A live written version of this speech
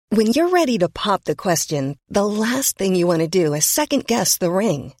When you're ready to pop the question, the last thing you want to do is second-guess the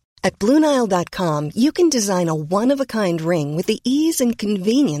ring. At BlueNile.com, you can design a one-of-a-kind ring with the ease and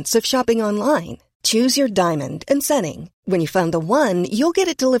convenience of shopping online. Choose your diamond and setting. When you find the one, you'll get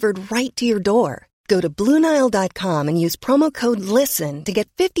it delivered right to your door. Go to BlueNile.com and use promo code LISTEN to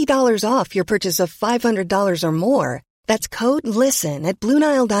get $50 off your purchase of $500 or more. That's code LISTEN at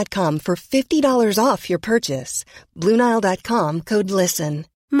BlueNile.com for $50 off your purchase. BlueNile.com, code LISTEN.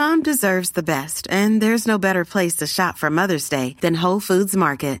 Mom deserves the best, and there's no better place to shop for Mother's Day than Whole Foods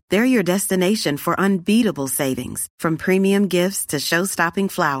Market. They're your destination for unbeatable savings, from premium gifts to show-stopping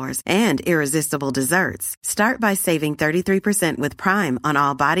flowers and irresistible desserts. Start by saving 33% with Prime on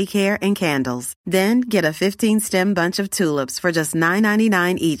all body care and candles. Then get a 15-stem bunch of tulips for just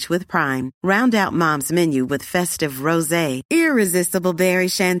 $9.99 each with Prime. Round out Mom's menu with festive rosé, irresistible berry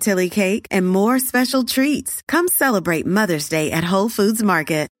chantilly cake, and more special treats. Come celebrate Mother's Day at Whole Foods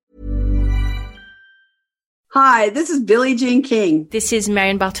Market. Hi, this is Billie Jean King. This is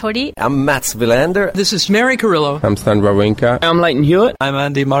Marion Bartoli. I'm Mats Wilander. This is Mary Carrillo. I'm Stan Wawrinka. I'm Leighton Hewitt. I'm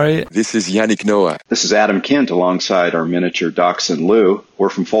Andy Murray. This is Yannick Noah. This is Adam Kent alongside our miniature dachshund Lou. We're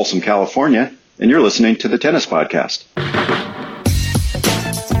from Folsom, California, and you're listening to the Tennis Podcast.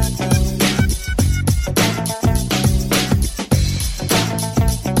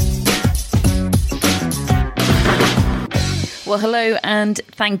 Well, hello and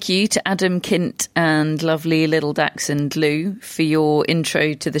thank you to Adam Kint and lovely little Dachshund Lou for your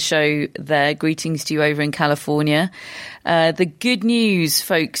intro to the show there. Greetings to you over in California. The good news,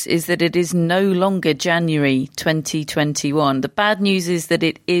 folks, is that it is no longer January 2021. The bad news is that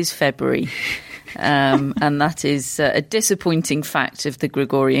it is February. And that is a disappointing fact of the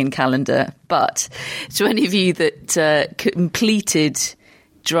Gregorian calendar. But to any of you that completed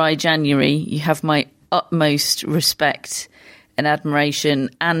dry January, you have my utmost respect and admiration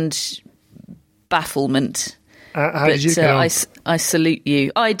and bafflement. How did you go? I salute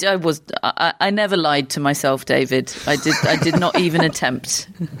you. I never lied to myself, David. I did not even attempt.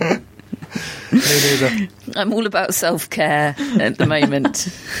 Me neither. I'm all about self-care at the moment.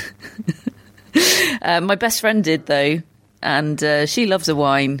 My best friend did, though, and she loves a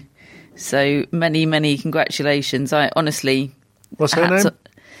wine. So many congratulations. I honestly. What's her name?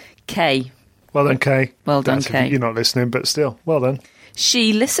 Kay. Well done, Kay. Well done, Kay. You're not listening, but still, well done.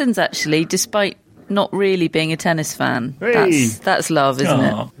 She listens, actually, despite not really being a tennis fan. Hey. That's love,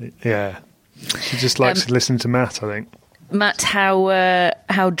 isn't it? Yeah. She just likes to listen to Matt, I think. Matt,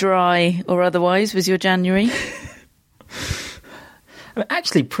 how dry or otherwise was your January?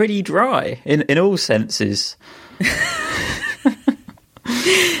 Actually, pretty dry in all senses.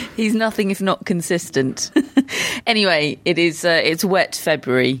 He's nothing if not consistent. Anyway, it's wet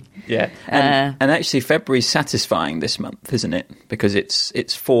February. Yeah, and actually February's satisfying this month, isn't it? Because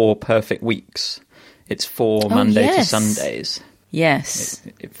it's 4 perfect weeks. It's 4 Monday to Sundays. Yes.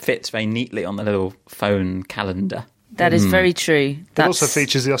 It fits very neatly on the little phone calendar. That is very true. It also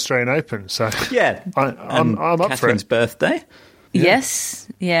features the Australian Open, so yeah, I'm up for it. Catherine's birthday. Yeah. Yes,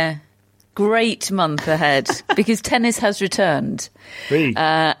 yeah. Great month ahead because tennis has returned.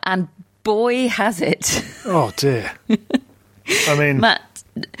 And boy, has it. Oh, dear. I mean... Matt,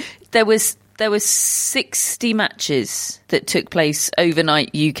 there was 60 matches that took place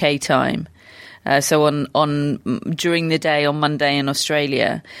overnight UK time. So on during the day on Monday in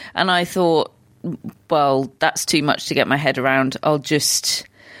Australia. And I thought, well, that's too much to get my head around. I'll just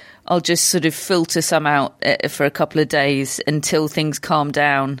sort of filter some out for a couple of days until things calm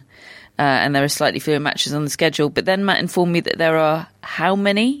down. And there are slightly fewer matches on the schedule. But then Matt informed me that there are how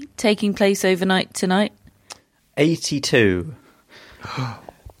many taking place overnight tonight? 82.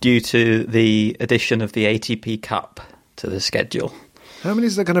 Due to the addition of the ATP Cup to the schedule. How many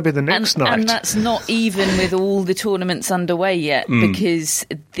is there going to be the next night? And that's not even with all the tournaments underway yet, because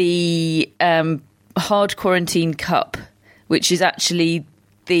the Hard Quarantine Cup, which is actually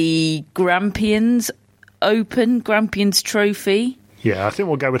the Grampians Open, Grampians Trophy. Yeah, I think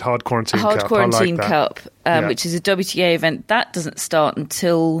we'll go with Hard Quarantine Cup. Hard Quarantine Cup, which is a WTA event. That doesn't start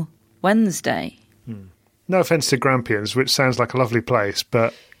until Wednesday. No offence to Grampians, which sounds like a lovely place,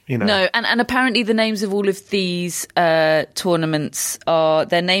 but, you know. No, and apparently the names of all of these tournaments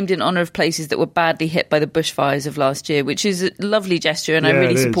they're named in honour of places that were badly hit by the bushfires of last year, which is a lovely gesture, and I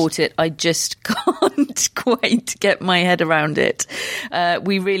really support it. I just can't quite get my head around it.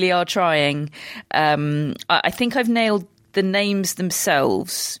 We really are trying. I think I've nailed the names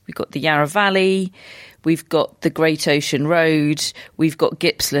themselves, we've got the Yarra Valley, we've got the Great Ocean Road, we've got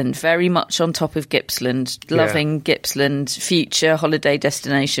Gippsland, very much on top of Gippsland, loving Gippsland, future holiday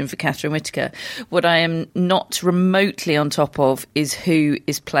destination for Catherine Whitaker. What I am not remotely on top of is who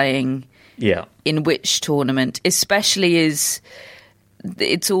is playing in which tournament, especially as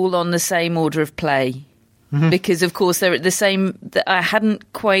it's all on the same order of play. Because, of course, they're at the same... I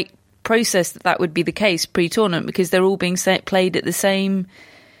hadn't quite processed that would be the case pre-tournament because they're all being played at the same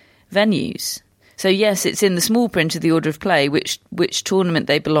venues. So, yes, it's in the small print of the order of play which tournament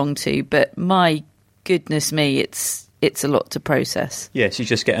they belong to, but my goodness me, it's a lot to process. Yes, you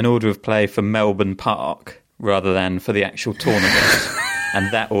just get an order of play for Melbourne Park rather than for the actual tournament. And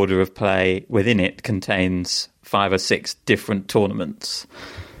that order of play within it contains 5 or 6 different tournaments.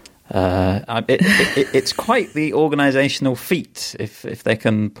 It's quite the organisational feat if they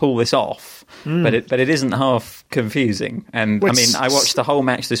can pull this off, but it isn't half confusing. And I mean, I watched the whole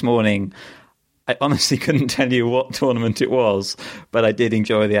match this morning. I honestly couldn't tell you what tournament it was, but I did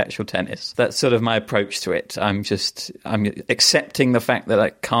enjoy the actual tennis. That's sort of my approach to it. I'm accepting the fact that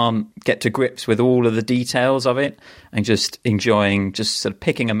I can't get to grips with all of the details of it, and just enjoying, just sort of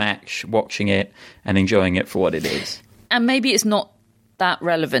picking a match, watching it, and enjoying it for what it is. And maybe it's not that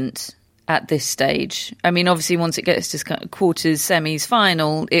relevant at this stage. I mean, obviously, once it gets to kind of quarters, semis,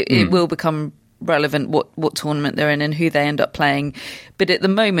 final, it will become relevant what tournament they're in and who they end up playing. But at the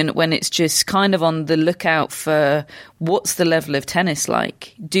moment, when it's just kind of on the lookout for what's the level of tennis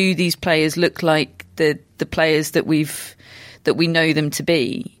like, do these players look like the players that we know them to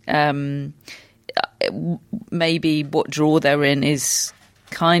be? Maybe what draw they're in is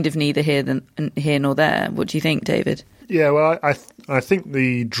kind of neither here nor there. What do you think, David? Yeah, well, I think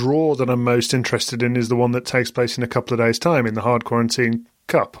the draw that I'm most interested in is the one that takes place in a couple of days' time in the Hard Quarantine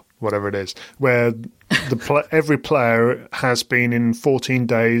Cup, whatever it is, where every player has been in 14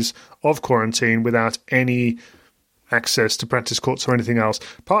 days of quarantine without any access to practice courts or anything else,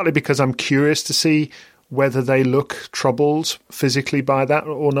 partly because I'm curious to see whether they look troubled physically by that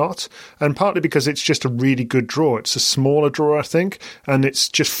or not, and partly because it's just a really good draw. It's a smaller draw, I think, and it's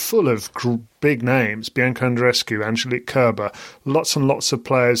just full of big names: Bianca Andreescu, Angelique Kerber, lots and lots of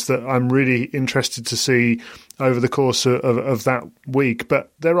players that I'm really interested to see over the course of that week.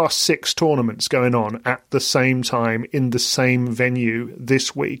 But there are 6 tournaments going on at the same time in the same venue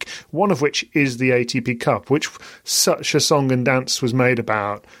this week, one of which is the ATP Cup, which such a song and dance was made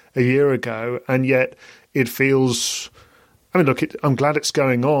about a year ago, and yet it feels... I mean, look, I'm glad it's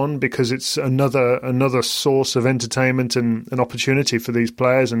going on because it's another source of entertainment and an opportunity for these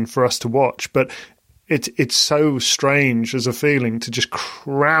players and for us to watch. But it's so strange as a feeling to just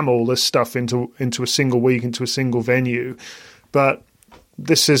cram all this stuff into a single week, into a single venue. But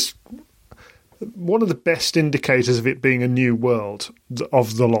this is one of the best indicators of it being a new world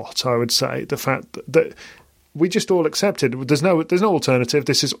of the lot, I would say. The fact that we just all accepted there's no alternative.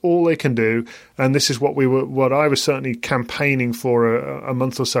 This is all they can do, and this is what I was certainly campaigning for a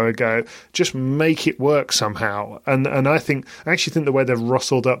month or so ago. Just make it work somehow. And I actually think the way they've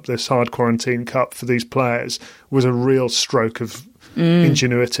rustled up this Hard Quarantine Cup for these players was a real stroke of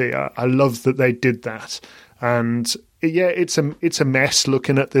ingenuity. I love that they did that. And yeah, it's a mess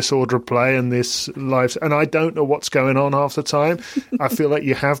looking at this order of play and this live, and I don't know what's going on half the time. I feel like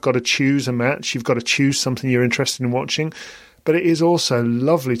you have got to choose a match. You've got to choose something you're interested in watching. But it is also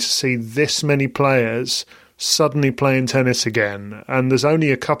lovely to see this many players suddenly playing tennis again. And there's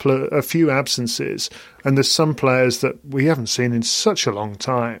only a few absences, and there's some players that we haven't seen in such a long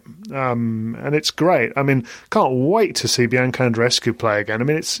time. And it's great. I mean, can't wait to see Bianca Andreescu play again. I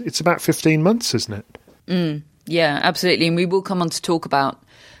mean, it's about 15 months, isn't it? Yeah, absolutely. And we will come on to talk about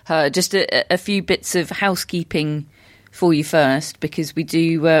her. Just a few bits of housekeeping for you first, because we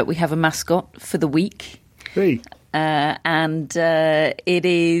have a mascot for the week. Hey. And it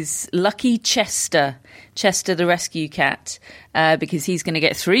is Lucky Chester the rescue cat, because he's going to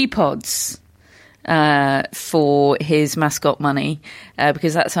get 3 pods for his mascot money,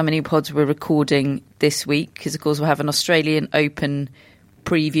 because that's how many pods we're recording this week, because of course we'll have an Australian Open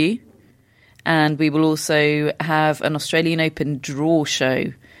preview. And we will also have an Australian Open draw show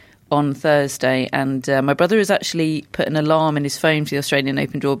on Thursday. And my brother has actually put an alarm in his phone for the Australian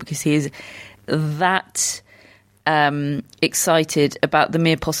Open draw because he is that excited about the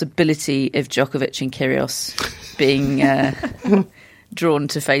mere possibility of Djokovic and Kyrgios being drawn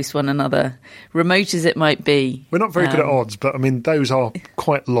to face one another, remote as it might be. We're not very good at odds, but I mean, those are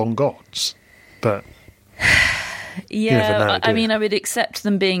quite long odds. But... Yeah, I mean, I would accept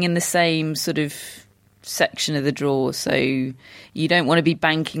them being in the same sort of section of the draw. So you don't want to be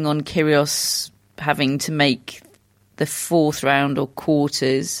banking on Kyrgios having to make the fourth round or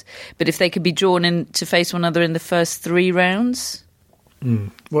quarters. But if they could be drawn in to face one another in the first 3 rounds,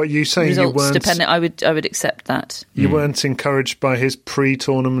 What you saying? results You weren't dependent, I would accept that. you weren't encouraged by his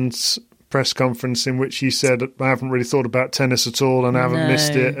pre-tournament press conference in which he said, "I haven't really thought about tennis at all, and I haven't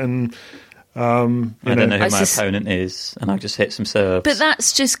missed it." And I don't know who I my sus- opponent is, and I just hit some serves. But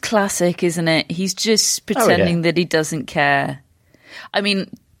that's just classic, isn't it? He's just pretending that he doesn't care. I mean,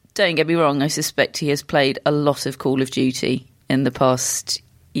 don't get me wrong, I suspect he has played a lot of Call of Duty in the past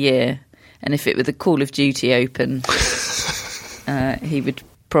year. And if it were the Call of Duty Open, he would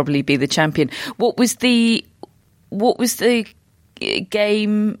probably be the champion. What was the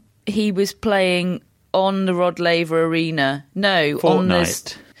game he was playing on the Rod Laver Arena? No, on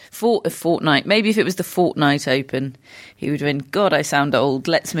this... Fortnite. Maybe if it was the Fortnite Open, he would win. God, I sound old.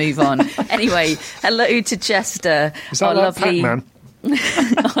 Let's move on. Anyway, hello to Chester, is that like Pac-Man?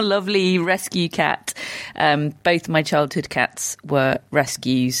 our lovely rescue cat. Both my childhood cats were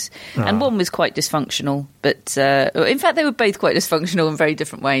rescues, and one was quite dysfunctional. But in fact, they were both quite dysfunctional in very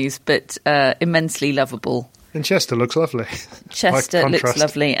different ways, but immensely lovable. And Chester looks lovely. Chester By looks contrast.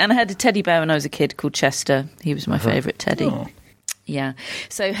 lovely. And I had a teddy bear when I was a kid called Chester. He was my favourite teddy. Oh. Yeah.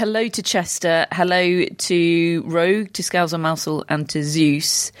 So hello to Chester. Hello to Rogue, to Scales on Mousel, and to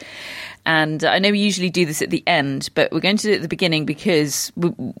Zeus. And I know we usually do this at the end, but we're going to do it at the beginning because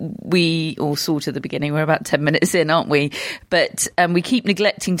we or sort of the beginning, we're about 10 minutes in, aren't we? But we keep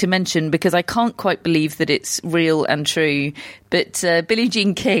neglecting to mention, because I can't quite believe that it's real and true, but Billie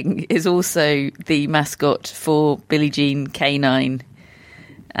Jean King is also the mascot for Billie Jean K9.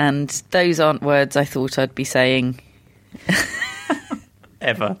 And those aren't words I thought I'd be saying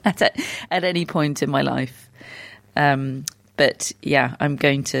Ever. at any point in my life. But yeah, I'm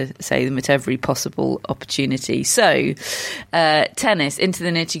going to say them at every possible opportunity. So, tennis, into the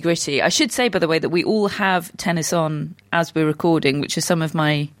nitty gritty. I should say, by the way, that we all have tennis on as we're recording, which are some of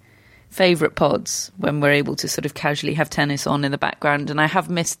my favourite pods, when we're able to sort of casually have tennis on in the background. And I have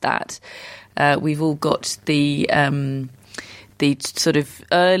missed that. We've all got the sort of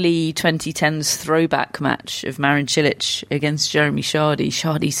early 2010s throwback match of Marin Cilic against Jeremy Chardy.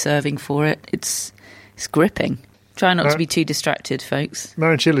 Chardy serving for it. It's gripping. Try not to be too distracted, folks.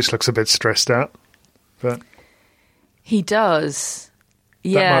 Marin Cilic looks a bit stressed out, but He does.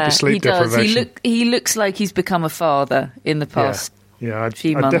 That might be sleep he does. deprivation. He looks like he's become a father in the past. yeah,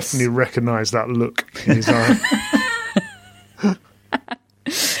 few I months. definitely recognise that look in his eye.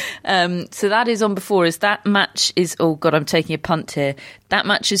 So that is on before us. That match is... Oh, God, I'm taking a punt here. That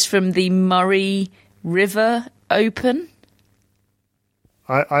match is from the Murray River Open.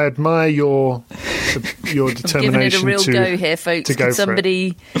 I admire your determination I'm giving it a real to go here, folks. to go Could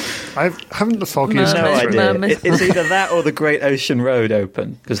somebody... I haven't the foggiest No, No Murray idea. River. It's either that or the Great Ocean Road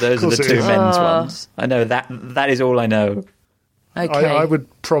Open, because those are Of the course it two is. men's ones. I know that is all I know. Okay. I would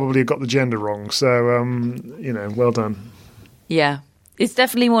probably have got the gender wrong, so well done. Yeah. It's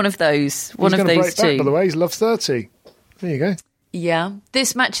definitely one of those. One He's of going to those break two. back, by the way. He's love 30. There you go. Yeah.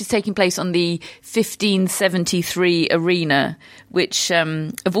 This match is taking place on the 1573 arena, which,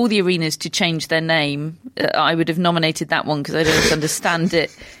 of all the arenas to change their name, I would have nominated that one because I don't understand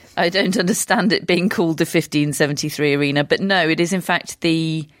it. I don't understand it being called the 1573 arena. But no, it is in fact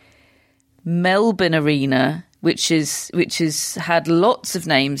the Melbourne Arena, which has had lots of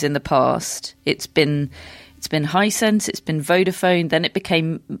names in the past. It's been Hisense, it's been Vodafone, then it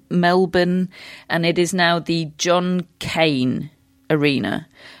became Melbourne, and it is now the John Cain Arena,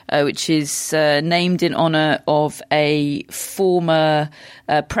 which is named in honour of a former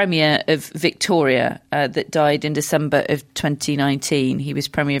Premier of Victoria that died in December of 2019. He was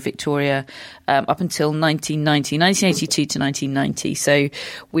Premier of Victoria up until 1982 to 1990. So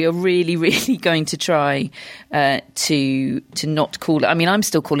we are really, really going to try to not call it... I mean, I'm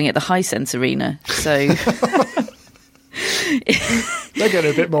still calling it the Hisense Arena, so... They're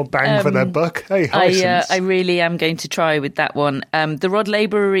getting a bit more bang for their buck. Hey, Hisense. I really am going to try with that one. The Rod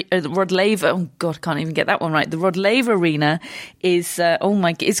Laver, oh God, I can't even get that one right. The Rod Laver Arena is,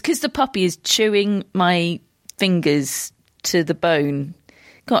 it's because the puppy is chewing my fingers to the bone.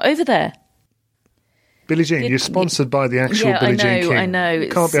 Go on, over there. Billie Jean, you're sponsored by the actual Billie Jean King. I know. You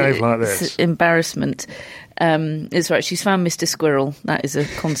can't behave like this. It's embarrassment. It's right. She's found Mr. Squirrel. That is a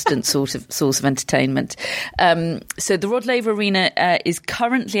constant source of entertainment. So the Rod Laver Arena is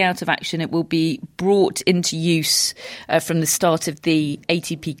currently out of action. It will be brought into use from the start of the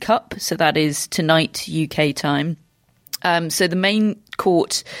ATP Cup. So that is tonight UK time. So the main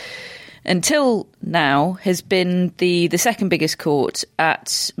court until now has been the second biggest court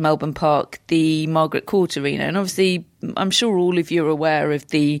at Melbourne Park, the Margaret Court Arena. And obviously, I'm sure all of you are aware of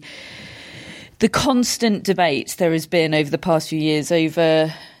the the constant debate there has been over the past few years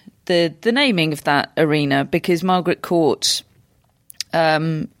over the naming of that arena, because Margaret Court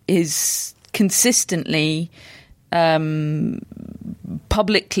is consistently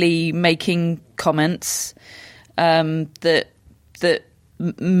publicly making comments that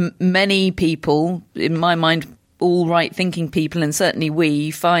many people, in my mind, all right-thinking people, and certainly we,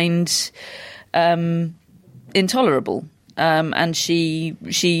 find intolerable. And she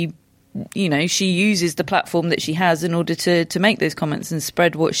uses the platform that she has in order to make those comments and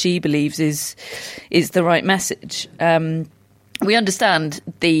spread what she believes is the right message. We understand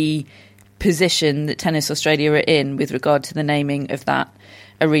the position that Tennis Australia are in with regard to the naming of that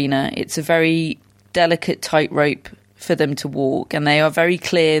arena. It's a very delicate tightrope for them to walk, and they are very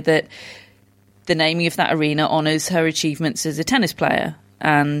clear that the naming of that arena honours her achievements as a tennis player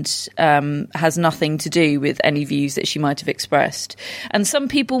and has nothing to do with any views that she might have expressed. And some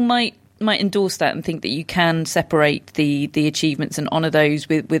people might endorse that and think that you can separate the achievements and honour those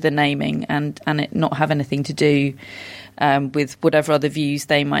with a naming and it not have anything to do with whatever other views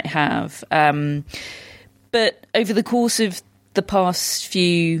they might have. But over the course of the past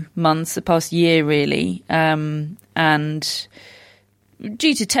few months, the past year really, and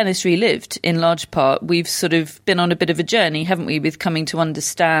due to Tennis Relived in large part, we've sort of been on a bit of a journey, haven't we, with coming to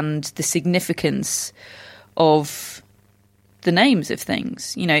understand the significance of the names of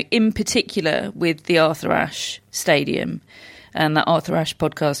things, you know, in particular with the Arthur Ashe Stadium and that Arthur Ashe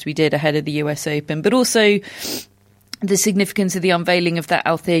podcast we did ahead of the US Open, but also the significance of the unveiling of that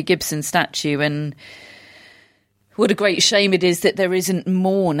Althea Gibson statue, and what a great shame it is that there isn't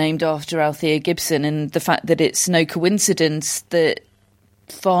more named after Althea Gibson, and the fact that it's no coincidence that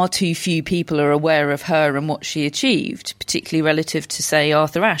far too few people are aware of her and what she achieved, particularly relative to, say,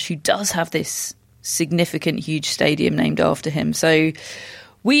 Arthur Ashe, who does have this significant, huge stadium named after him. So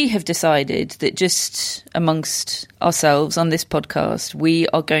we have decided that just amongst ourselves on this podcast, we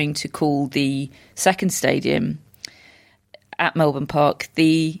are going to call the second stadium at Melbourne Park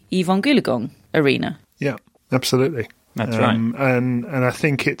the Yvonne Goolagong Arena. Yeah, absolutely. That's right. And I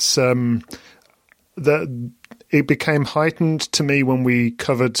think it's it became heightened to me when we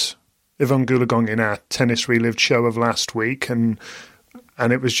covered Yvonne Goolagong in our Tennis Relived show of last week, and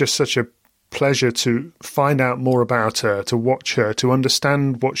it was just such a pleasure to find out more about her, to watch her, to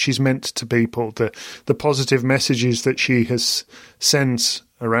understand what she's meant to people, the positive messages that she has sent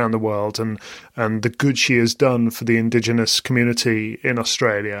around the world, and the good she has done for the Indigenous community in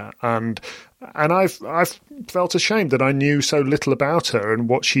Australia. And I've felt ashamed that I knew so little about her and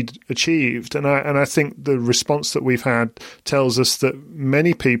what she'd achieved. And I think the response that we've had tells us that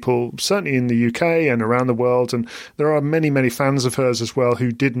many people, certainly in the UK and around the world, and there are many, many fans of hers as well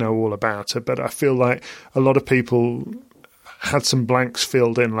who did know all about her. But I feel like a lot of people had some blanks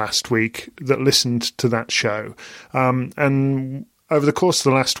filled in last week that listened to that show. And over the course of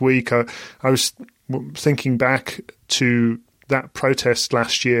the last week, I was thinking back to that protest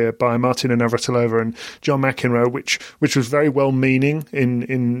last year by Martina Navratilova and John McEnroe, which was very well-meaning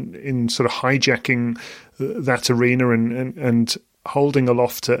in sort of hijacking that arena and holding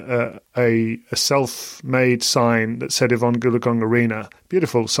aloft a self-made sign that said Yvonne Goolagong Arena.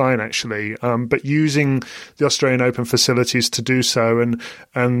 Beautiful sign, actually, but using the Australian Open facilities to do so,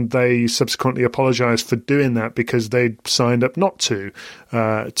 and they subsequently apologised for doing that because they'd signed up not to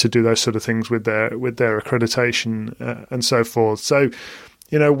do those sort of things with their accreditation and so forth. So,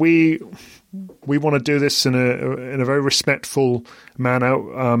 you know, we want to do this in a very respectful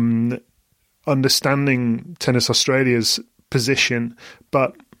manner, understanding Tennis Australia's position,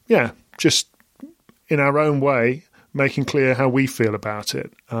 but yeah, just in our own way, making clear how we feel about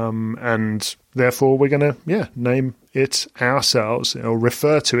it, and therefore we're going to name it ourselves or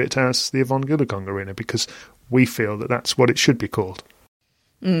refer to it as the Yvonne Goolagong Arena because we feel that that's what it should be called.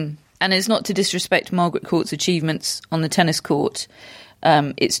 And it's not to disrespect Margaret Court's achievements on the tennis court.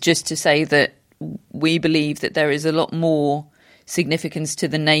 It's just to say that we believe that there is a lot more significance to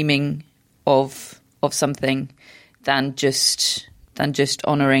the naming of something than just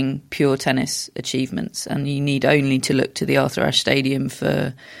honouring pure tennis achievements, and you need only to look to the Arthur Ashe Stadium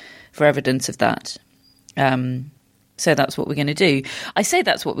for evidence of that. So that's what we're going to do. I say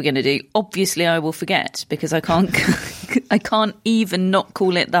that's what we're going to do. Obviously, I will forget because I can't even not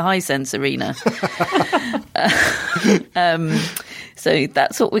call it the Hisense Arena. So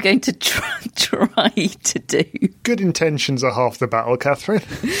that's what we're going to try to do. Good intentions are half the battle, Catherine.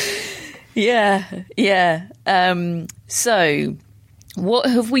 Yeah. So what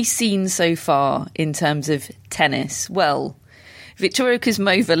have we seen so far in terms of tennis? Well, Victoria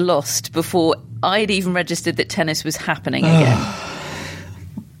Kuzmova lost before I'd even registered that tennis was happening again.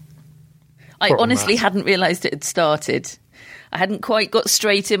 I honestly hadn't realised it had started. I hadn't quite got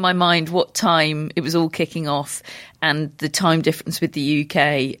straight in my mind what time it was all kicking off and the time difference with the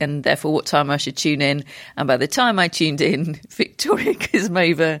UK and therefore what time I should tune in. And by the time I tuned in, Victoria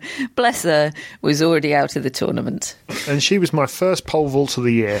Kuzmova, bless her, was already out of the tournament. And she was my first pole vault of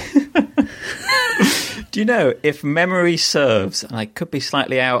the year. Do you know, if memory serves, and I could be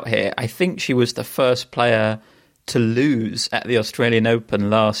slightly out here, I think she was the first player to lose at the Australian Open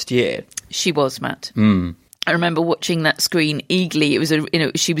last year. She was, Matt. I remember watching that screen eagerly. It was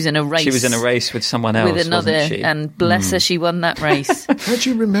she was in a race. She was in a race with someone else, with another, wasn't she? And bless her, she won that race. How do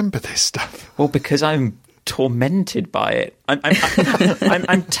you remember this stuff? Well, because I'm tormented by it.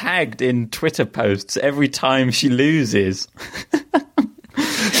 I'm tagged in Twitter posts every time she loses.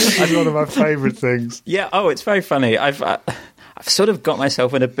 That's one of my favourite things. Yeah. Oh, it's very funny. I've sort of got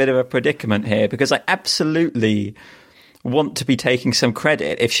myself in a bit of a predicament here because I absolutely want to be taking some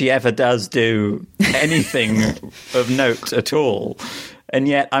credit if she ever does do anything of note at all. And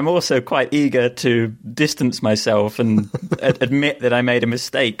yet I'm also quite eager to distance myself and admit that I made a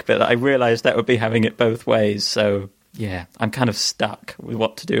mistake, but I realised that would be having it both ways. So, yeah, I'm kind of stuck with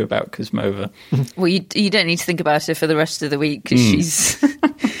what to do about Kuzmova. Well, you don't need to think about her for the rest of the week because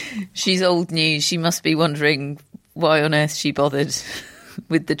she's old news. She must be wondering why on earth she bothered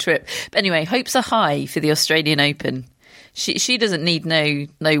with the trip. But anyway, hopes are high for the Australian Open. She doesn't need no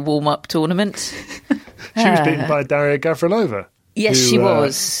warm-up tournament. She was beaten by Daria Gavrilova. Yes, she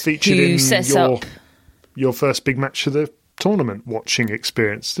was. Featured in your first big match of the tournament watching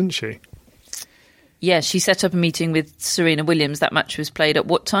experience, didn't she? Yeah, she set up a meeting with Serena Williams. That match was played at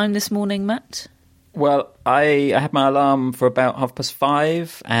what time this morning, Matt? Well, I had my alarm for about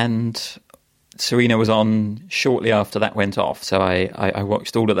 5:30 and Serena was on shortly after that went off. So I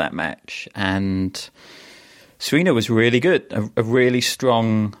watched all of that match and Serena was really good, a really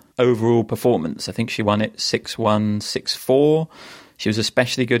strong overall performance. I think she won it 6-1, 6-4. She was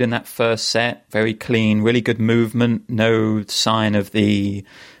especially good in that first set, very clean, really good movement, no sign of the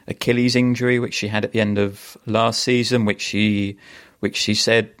Achilles injury, which she had at the end of last season, which she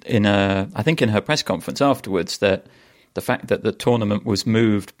said in her press conference afterwards that the fact that the tournament was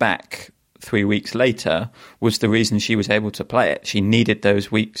moved back 3 weeks later was the reason she was able to play it. She needed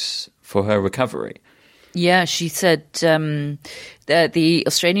those weeks for her recovery. Yeah, she said that the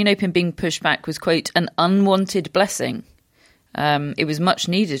Australian Open being pushed back was, quote, an unwanted blessing. It was much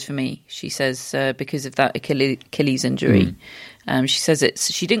needed for me, she says, because of that Achilles injury. She says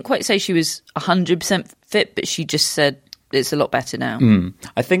she didn't quite say she was 100% fit, but she just said it's a lot better now.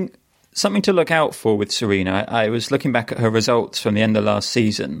 I think something to look out for with Serena, I was looking back at her results from the end of last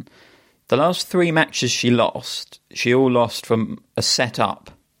season. The last 3 matches she all lost from a set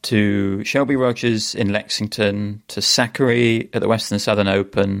up to Shelby Rogers in Lexington, to Sakkari at the Western Southern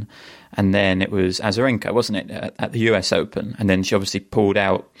Open, and then it was Azarenka, wasn't it, at the US Open? And then she obviously pulled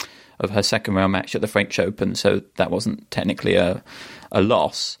out of her second round match at the French Open, so that wasn't technically a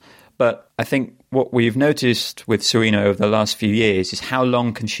loss. But I think what we've noticed with Serena over the last few years is how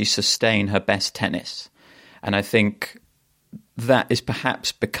long can she sustain her best tennis? And I think that is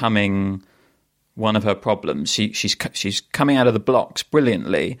perhaps becoming one of her problems. She's coming out of the blocks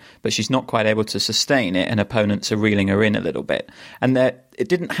brilliantly, but she's not quite able to sustain it, and opponents are reeling her in a little bit. And it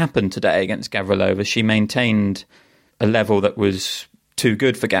didn't happen today against Gavrilova. She maintained a level that was too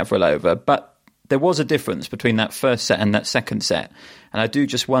good for Gavrilova, but there was a difference between that first set and that second set. And I do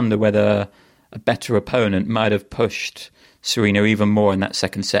just wonder whether a better opponent might have pushed Serena even more in that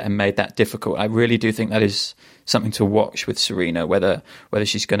second set and made that difficult. I really do think that is something to watch with Serena, whether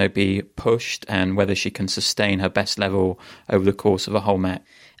she's going to be pushed and whether she can sustain her best level over the course of a whole match.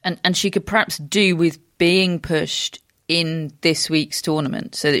 And she could perhaps do with being pushed in this week's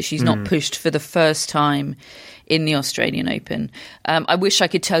tournament so that she's not pushed for the first time in the Australian Open. I wish I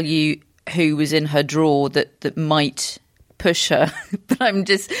could tell you who was in her draw that might push her, but I'm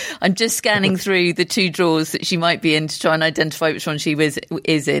just scanning through the 2 draws that she might be in to try and identify which one she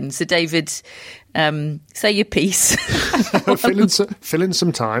is in. So David, say your piece. Fill in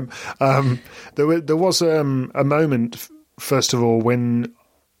some time. There was a moment, first of all, when,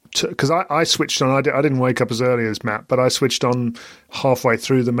 because I switched on, I didn't wake up as early as Matt, but I switched on halfway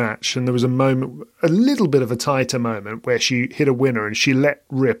through the match, and there was a moment, a little bit of a tighter moment, where she hit a winner and she let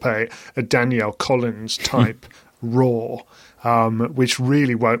rip a Danielle Collins type raw, which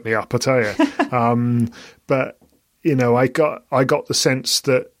really woke me up, I tell you. But you know, I got the sense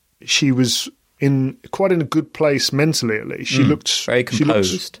that she was quite in a good place mentally. At least she looked very composed.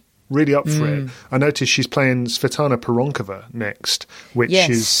 She looked really up for it. I noticed she's playing Svetlana Pironkova next, which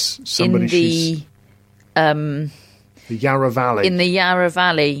is somebody in the the Yarra Valley. In the Yarra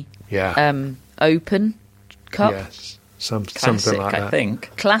Valley. Open Cup. Yes, something Classic, like that. I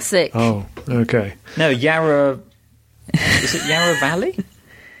think. Classic. Oh, okay. No, Yarra. Is it Yarra Valley?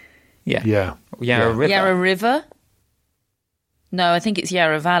 Yeah. Yarra River. Yarra River? No, I think it's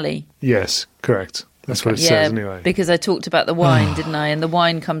Yarra Valley. Yes, correct. That's what it says anyway. Because I talked about the wine, didn't I? And the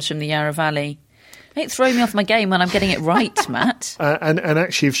wine comes from the Yarra Valley. Don't throw me off my game when I'm getting it right, Matt. And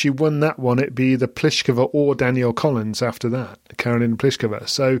actually, if she won that one, it'd be the Pliskova or Danielle Collins after that, Karolina Pliskova.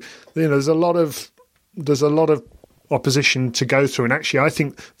 So there's a lot of opposition to go through. And actually, I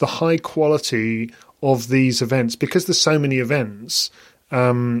think the high quality of these events, because there's so many events,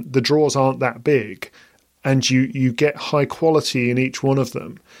 the draws aren't that big, and you get high quality in each one of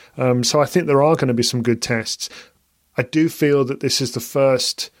them. So I think there are going to be some good tests. I do feel that this is the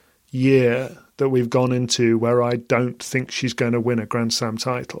first year that we've gone into where I don't think she's going to win a Grand Slam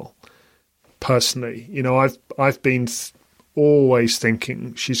title. Personally, I've been always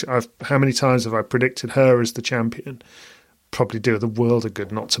thinking how many times have I predicted her as the champion? Probably do the world a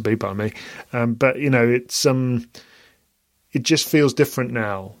good not to be by me, but it's it just feels different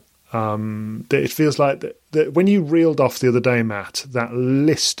now. It feels like that when you reeled off the other day, Matt, that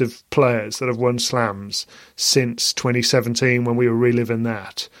list of players that have won slams since 2017 when we were reliving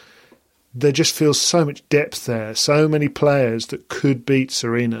that. There just feels so much depth there, so many players that could beat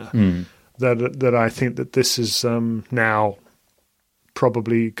Serena, that I think that this is now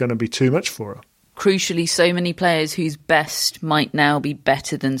probably going to be too much for her. Crucially, so many players whose best might now be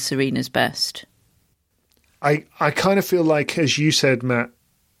better than Serena's best. I kind of feel like, as you said, Matt,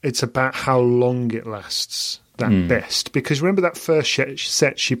 it's about how long it lasts, that best. Because remember that first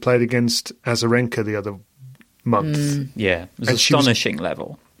set she played against Azarenka the other month? Yeah, it was astonishing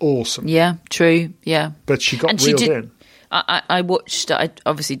level. Awesome. Yeah, true, yeah. But she got reeled in. I watched. I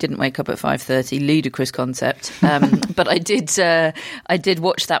obviously didn't wake up at 5:30. Ludicrous concept. But I did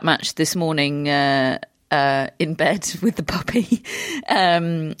watch that match this morning in bed with the puppy,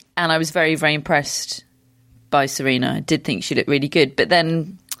 and I was very, very impressed by Serena. I did think she looked really good. But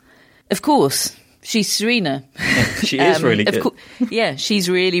then, of course, she's Serena. She is really good. She's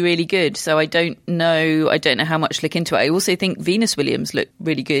really, really good. So I don't know how much to look into it. I also think Venus Williams looked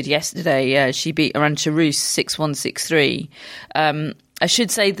really good yesterday. She beat Arantxa Rus 6-1, 6-3. I should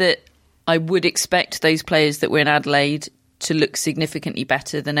say that I would expect those players that were in Adelaide to look significantly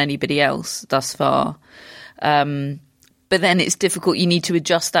better than anybody else thus far. But then it's difficult. You need to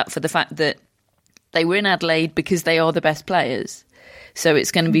adjust that for the fact that they were in Adelaide because they are the best players. So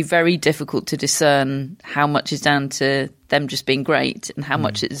it's going to be very difficult to discern how much is down to them just being great and how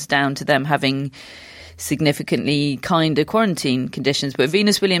much is down to them having significantly kinder quarantine conditions. But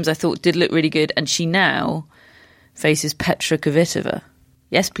Venus Williams, I thought, did look really good. And she now faces Petra Kvitova.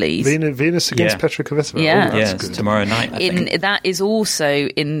 Yes, please. Venus against Petra Kvitova. Yeah. Yes, tomorrow night, I think. That is also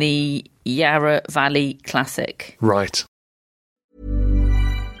in the Yarra Valley Classic. Right.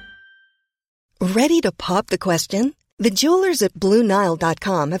 Ready to pop the question? The jewelers at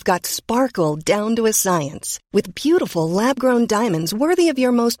BlueNile.com have got sparkle down to a science with beautiful lab-grown diamonds worthy of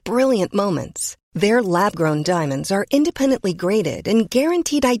your most brilliant moments. Their lab-grown diamonds are independently graded and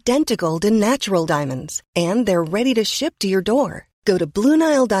guaranteed identical to natural diamonds, and they're ready to ship to your door. Go to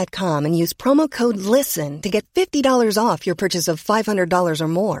BlueNile.com and use promo code LISTEN to get $50 off your purchase of $500 or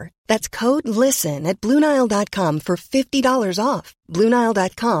more. That's code LISTEN at BlueNile.com for $50 off.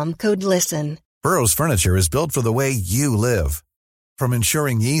 BlueNile.com, code LISTEN. Burrow's furniture is built for the way you live. From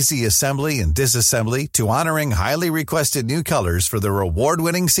ensuring easy assembly and disassembly to honoring highly requested new colors for their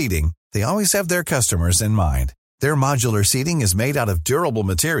award-winning seating, they always have their customers in mind. Their modular seating is made out of durable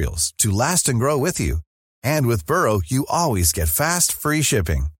materials to last and grow with you. And with Burrow, you always get fast, free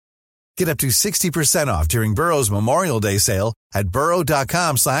shipping. Get up to 60% off during Burrow's Memorial Day sale at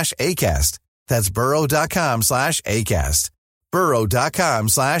burrow.com/ACAST. That's burrow.com/ACAST.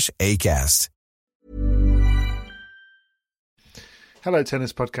 burrow.com/ACAST. Hello,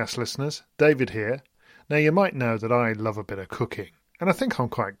 Tennis Podcast listeners. David here. Now, you might know that I love a bit of cooking, and I think I'm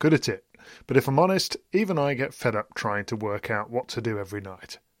quite good at it. But if I'm honest, even I get fed up trying to work out what to do every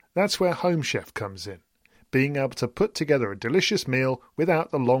night. That's where Home Chef comes in. Being able to put together a delicious meal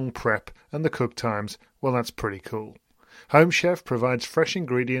without the long prep and the cook times, well, that's pretty cool. Home Chef provides fresh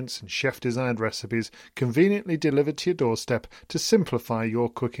ingredients and chef-designed recipes conveniently delivered to your doorstep to simplify your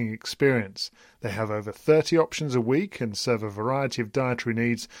cooking experience. They have over 30 options a week and serve a variety of dietary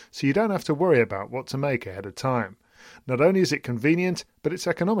needs, so you don't have to worry about what to make ahead of time. Not only is it convenient, but it's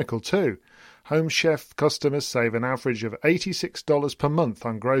economical too. Home Chef customers save an average of $86 per month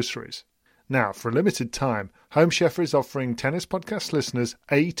on groceries. Now, for a limited time, Home Chef is offering Tennis Podcast listeners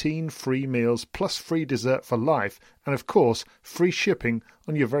 18 free meals plus free dessert for life and, of course, free shipping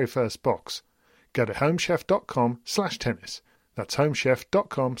on your very first box. Go to homechef.com/tennis. That's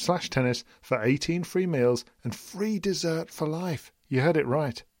homechef.com/tennis for 18 free meals and free dessert for life. You heard it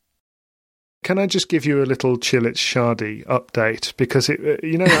right. Can I just give you a little Cilic-Shardy update? Because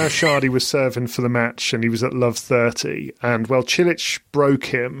you know how Shardy was serving for the match and he was at love 30, and well, Cilic broke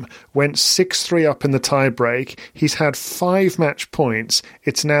him, went 6-3 up in the tie-break. He's had 5 match points.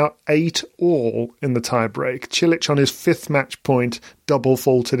 It's now 8-all in the tie-break. Cilic on his 5th match point double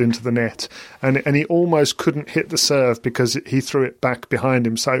faulted into the net, and he almost couldn't hit the serve because he threw it back behind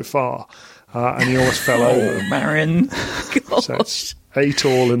him so far, and he almost fell over. Oh, Marin. So it's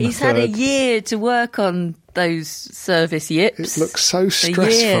 8-all in the third. He's had a year to work on those service yips. It looks so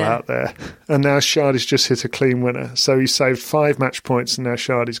stressful out there. And now Shardy's just hit a clean winner. So he saved 5 match points and now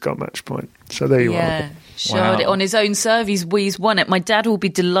Shardy's got match point. So there you are. Shardy on his own serve, he's won it. My dad will be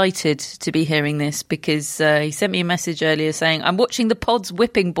delighted to be hearing this because he sent me a message earlier saying, I'm watching the pods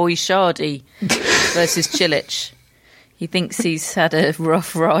whipping boy Shardy versus Cilic. He thinks he's had a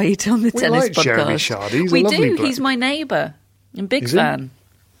rough ride on the tennis podcast. Jeremy Shardy. He's we a lovely do. bloke. He's my neighbour. I'm a big Is he? fan.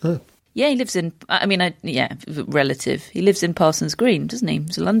 Oh. Yeah, he lives in, relative. He lives in Parsons Green, doesn't he?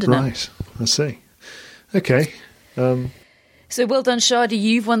 He's a Londoner. Right, I see. Okay. So well done, Shardy.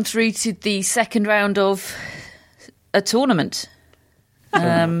 You've won through to the second round of a tournament.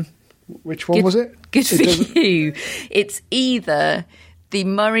 Which one was it? Good for you. It's either the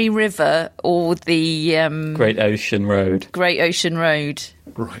Murray River or the Great Ocean Road. Great Ocean Road.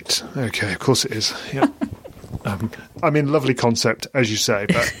 Right. Okay, of course it is. Yeah. I mean, lovely concept, as you say,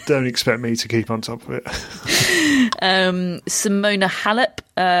 but don't expect me to keep on top of it. Simona Halep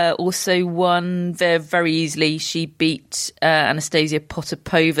also won very easily. She beat Anastasia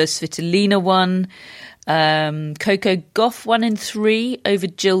Potapova. Svitolina won. Coco Gauff won in 3 over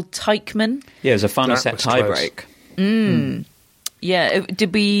Jill Teichmann. Yeah, it was a final set tie-break. Yeah,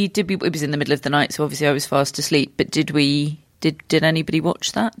 it was in the middle of the night, so obviously I was fast asleep, but did anybody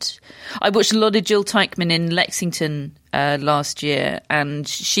watch that? I watched a lot of Jill Teichmann in Lexington last year, and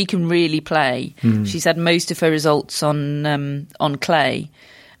she can really play. She's had most of her results on clay,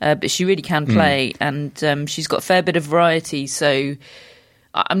 but she really can play, and she's got a fair bit of variety. So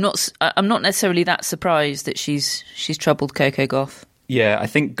I'm not necessarily that surprised that she's troubled Coco Gauff. Yeah, I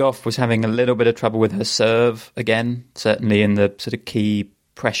think Gauff was having a little bit of trouble with her serve again, certainly in the sort of key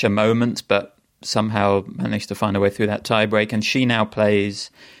pressure moments, but somehow managed to find a way through that tie-break. And she now plays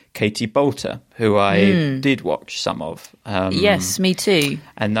Katie Boulter, who I did watch some of. Yes, me too.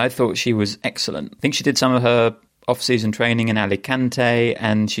 And I thought she was excellent. I think she did some of her off-season training in Alicante,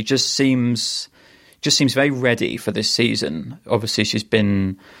 and she just seems very ready for this season. Obviously, she's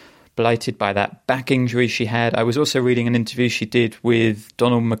been blighted by that back injury she had. I was also reading an interview she did with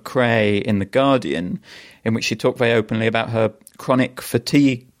Donald McRae in The Guardian, in which she talked very openly about her chronic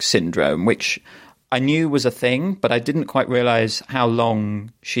fatigue syndrome, which I knew was a thing, but I didn't quite realise how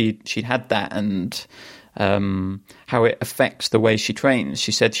long she'd had that and how it affects the way she trains.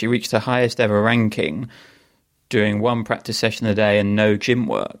 She said she reached her highest ever ranking doing 1 practice session a day and no gym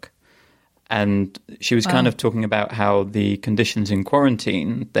work. And she was kind of talking about how the conditions in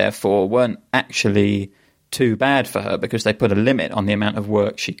quarantine, therefore, weren't actually too bad for her because they put a limit on the amount of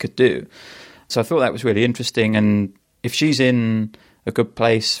work she could do. So I thought that was really interesting. And if she's in a good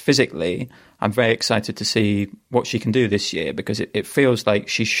place physically, I'm very excited to see what she can do this year, because it feels like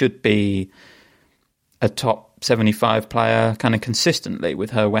she should be a top 75 player kind of consistently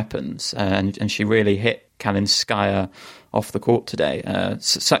with her weapons. And she really hit Kalinskaya off the court today.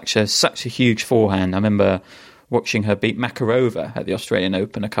 Such a huge forehand. I remember watching her beat Makarova at the Australian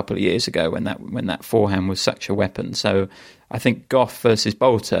Open a couple of years ago when that forehand was such a weapon. So I think Gauff versus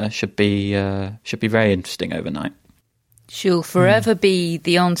Boulter should be very interesting overnight. She'll forever be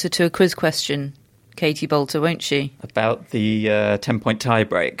the answer to a quiz question, Katie Boulter, won't she? About the 10-point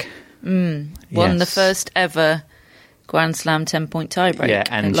tie-break. Won the first ever Grand Slam 10-point tie-break. Yeah,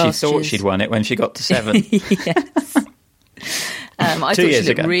 and she thought she'd won it when she got to 7. Yes. I thought she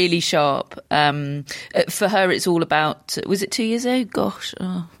looked really sharp. For her, it's all about. Was it 2 years ago? Gosh,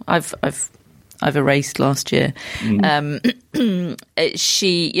 I've erased last year.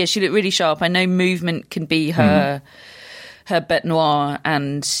 She looked really sharp. I know movement can be her bête noire,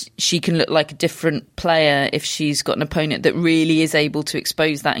 and she can look like a different player if she's got an opponent that really is able to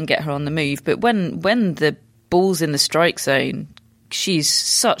expose that and get her on the move. But when the ball's in the strike zone, she's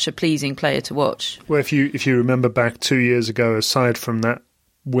such a pleasing player to watch. Well, if you remember back 2 years ago, aside from that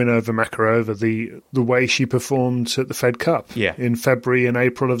win over Makarova, the way she performed at the Fed Cup in February and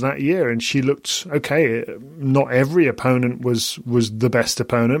April of that year. And she looked okay. Not every opponent was the best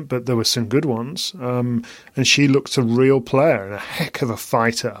opponent, but there were some good ones. And she looked a real player and a heck of a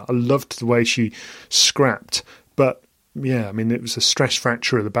fighter. I loved the way she scrapped. But, yeah, I mean, it was a stress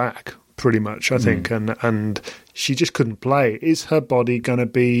fracture of the back, pretty much, I think. And she just couldn't play. Is her body going to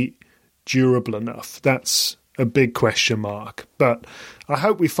be durable enough? That's a big question mark. But I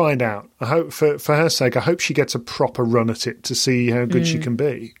hope we find out. I hope, for her sake, I hope she gets a proper run at it to see how good she can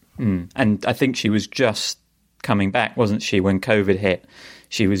be. And I think she was just coming back, wasn't she, when COVID hit?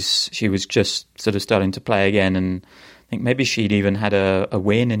 She was just sort of starting to play again, and I think maybe she'd even had a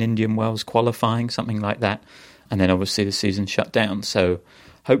win in Indian Wells qualifying, something like that. And then obviously the season shut down. So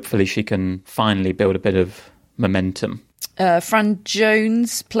hopefully she can finally build a bit of momentum. Fran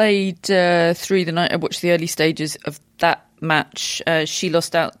Jones played through the night. I watched the early stages of that match. She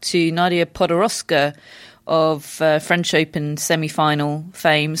lost out to Nadia Podoroska of French Open semi-final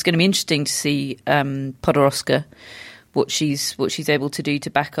fame. It's going to be interesting to see Podoroska, what she's able to do to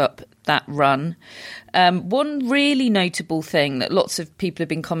back up that run. One really notable thing that lots of people have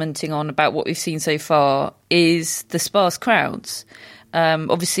been commenting on about what we've seen so far is the sparse crowds.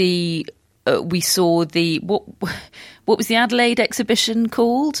 Obviously, we saw what was the Adelaide exhibition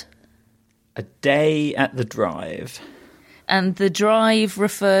called? A Day at the Drive. And the Drive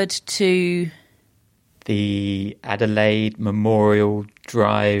referred to the Adelaide Memorial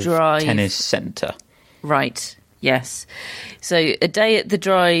Drive. Tennis Centre. Right, yes. So A Day at the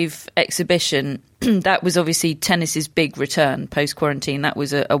Drive exhibition, that was obviously tennis's big return post-quarantine. That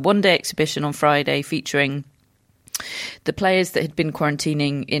was a one-day exhibition on Friday featuring the players that had been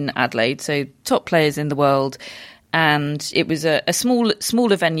quarantining in Adelaide, so top players in the world. And it was a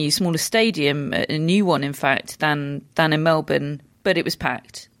smaller venue, smaller stadium, a new one, in fact, than in Melbourne, but it was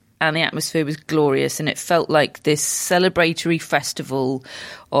packed. And the atmosphere was glorious, and it felt like this celebratory festival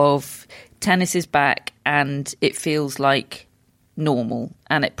of tennis is back, and it feels like normal.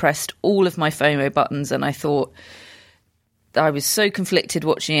 And it pressed all of my FOMO buttons, and I thought, I was so conflicted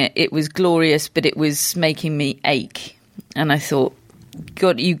watching it. It was glorious, but it was making me ache. And I thought,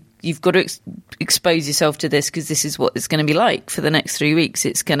 God, you've got to expose yourself to this, because this is what it's going to be like for the next 3 weeks.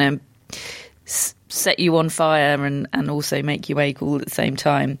 It's going to set you on fire and also make you ache all at the same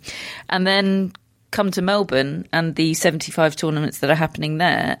time. And then come to Melbourne and the 75 tournaments that are happening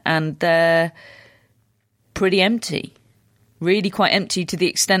there, and they're pretty empty, really quite empty, to the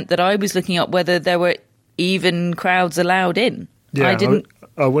extent that I was looking up whether there were even crowds allowed in. Yeah,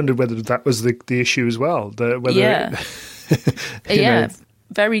 I wondered whether that was the issue as well.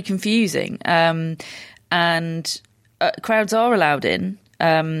 Very confusing. And crowds are allowed in.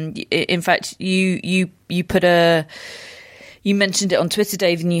 In fact, you mentioned it on Twitter,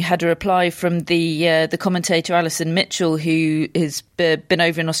 Dave, and you had a reply from the commentator Alison Mitchell, who has been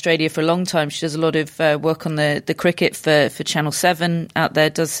over in Australia for a long time. She does a lot of work on the cricket for Channel 7 out there,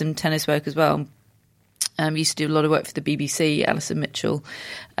 does some tennis work as well. Used to do a lot of work for the BBC, Alison Mitchell.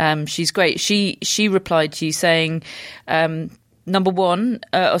 She's great. She replied to you saying, number one,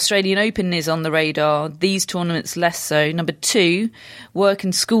 Australian Open is on the radar. These tournaments less so. Number two, work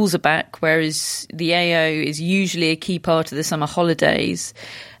and schools are back, whereas the AO is usually a key part of the summer holidays.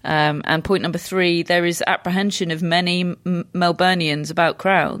 And point number three, there is apprehension of many Melburnians about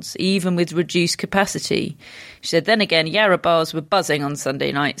crowds, even with reduced capacity. She said, then again, Yarra bars were buzzing on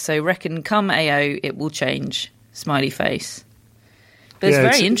Sunday night, so reckon come AO it will change. Smiley face. But it's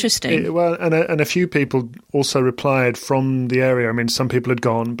very interesting. And a few people also replied from the area. I mean, some people had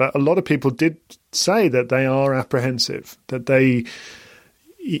gone, but a lot of people did say that they are apprehensive, that they...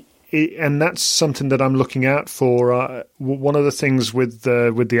 And that's something that I'm looking out for. One of the things with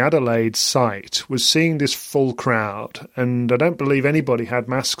the Adelaide site was seeing this full crowd, and I don't believe anybody had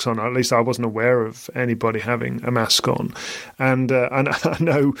masks on. Or at least I wasn't aware of anybody having a mask on. And I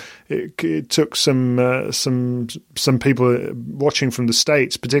know it took some people watching from the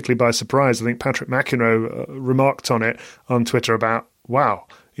States, particularly by surprise. I think Patrick McEnroe remarked on it on Twitter about, wow,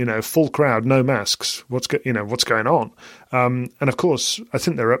 full crowd, no masks. What's going on? And of course, I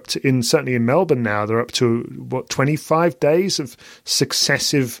think they're up to certainly in Melbourne now. They're up to 25 days of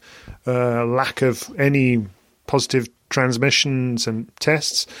successive lack of any positive transmissions and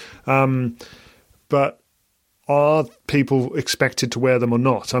tests. But are people expected to wear them or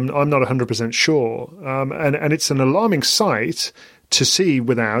not? I'm not 100% sure. And it's an alarming sight to see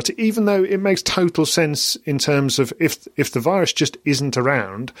without, even though it makes total sense in terms of if the virus just isn't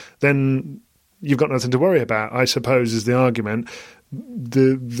around, then you've got nothing to worry about, I suppose, is the argument.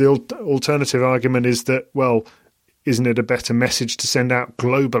 The alternative argument is that, well, isn't it a better message to send out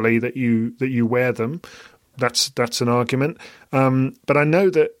globally that you wear them? That's an argument. But I know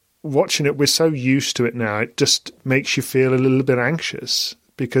that watching it, we're so used to it now, it just makes you feel a little bit anxious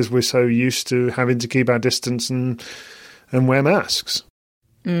because we're so used to having to keep our distance and wear masks.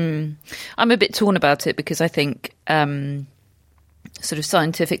 I'm a bit torn about it because I think sort of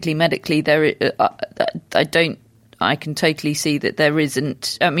scientifically, medically, I can totally see that there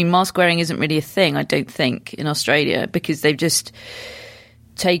isn't. I mean, mask wearing isn't really a thing, I don't think, in Australia, because they've just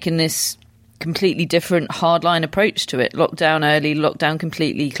taken this completely different hardline approach to it. Lockdown early, lockdown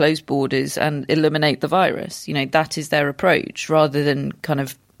completely, close borders and eliminate the virus. You know, that is their approach rather than kind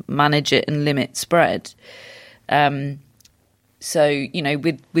of manage it and limit spread. So, you know,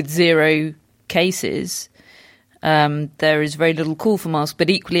 with 0 cases, there is very little call for masks.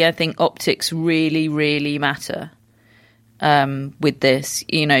 But equally, I think optics really, really matter with this.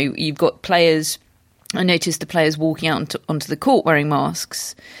 You know, you've got players. I noticed the players walking out onto the court wearing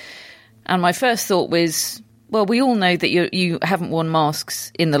masks. And my first thought was, well, we all know that you haven't worn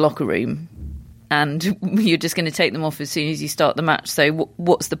masks in the locker room and you're just going to take them off as soon as you start the match. So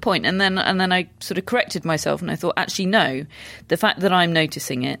what's the point? And then I sort of corrected myself and I thought, actually, no, the fact that I'm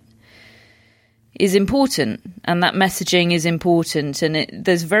noticing it is important and that messaging is important. And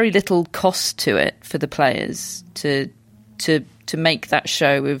there's very little cost to it for the players to make that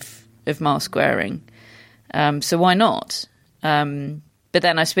show of mask wearing. So why not? But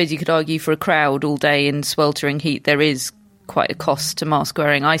then I suppose you could argue for a crowd all day in sweltering heat, there is quite a cost to mask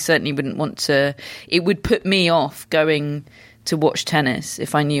wearing. I certainly wouldn't want to. It would put me off going to watch tennis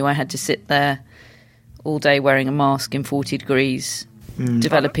if I knew I had to sit there all day wearing a mask in 40 degrees,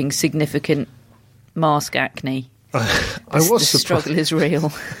 developing significant mask acne. The struggle is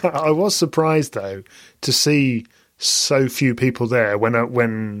real. I was surprised, though, to see so few people there when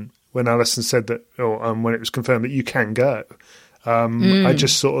Alison said that, when it was confirmed that you can go. I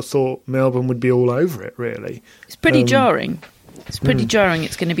just sort of thought Melbourne would be all over it, really. It's pretty jarring. It's pretty jarring.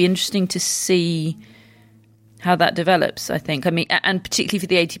 It's going to be interesting to see how that develops, I think. I mean, and particularly for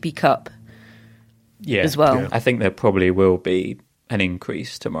the ATP Cup as well. Yeah. I think there probably will be an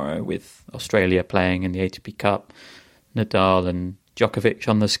increase tomorrow with Australia playing in the ATP Cup, Nadal and Djokovic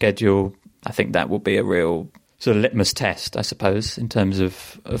on the schedule. I think that will be a real sort of litmus test, I suppose, in terms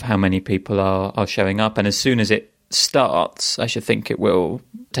of how many people are showing up. And as soon as it starts, I should think it will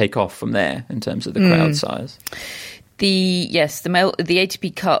take off from there in terms of the crowd size. The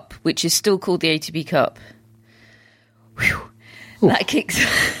ATP Cup, which is still called the ATP Cup, that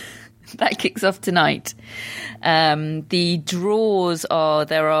kicks off tonight. The draws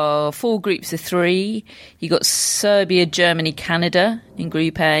there are 4 groups of 3. You got Serbia, Germany, Canada in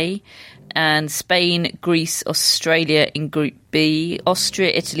Group A, and Spain, Greece, Australia in Group B,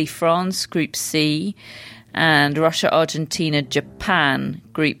 Austria, Italy, France, Group C, and Russia, Argentina, Japan,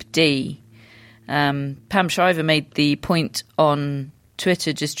 Group D. Pam Shriver made the point on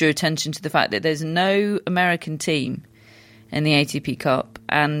Twitter, just drew attention to the fact that there's no American team in the ATP Cup,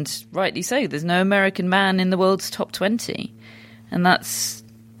 and rightly so. There's no American man in the world's top 20, and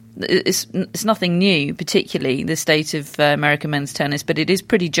it's nothing new, particularly the state of American men's tennis, but it is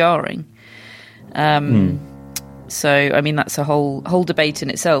pretty jarring. So, I mean, that's a whole debate in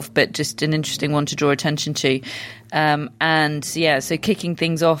itself, but just an interesting one to draw attention to. So kicking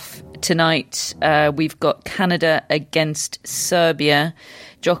things off tonight, we've got Canada against Serbia,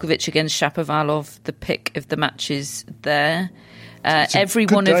 Djokovic against Shapovalov, the pick of the matches there.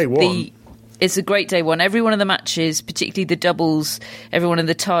 It's a great day one. Every one of the matches, particularly the doubles, every one of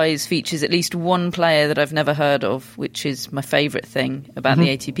the ties features at least one player that I've never heard of, which is my favourite thing about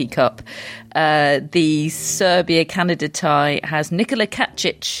the ATP Cup. The Serbia-Canada tie has Nikola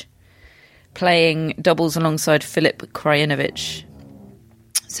Kacic playing doubles alongside Filip Krajinovic.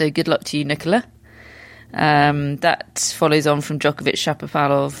 So good luck to you, Nikola. That follows on from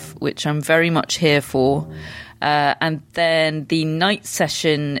Djokovic-Shapovalov, which I'm very much here for. And then the night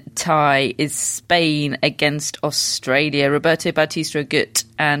session tie is Spain against Australia. Roberto Bautista Agut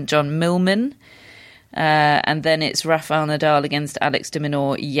and John Millman. And then it's Rafael Nadal against Alex de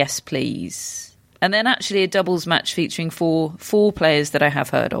Minaur. Yes, please. And then actually a doubles match featuring four players that I have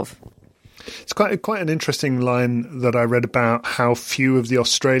heard of. It's quite an interesting line that I read about how few of the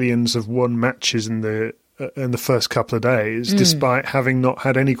Australians have won matches in the first couple of days, despite having not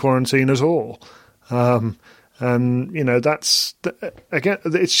had any quarantine at all. And, you know, that's, again,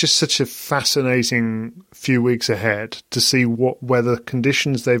 it's just such a fascinating few weeks ahead to see what weather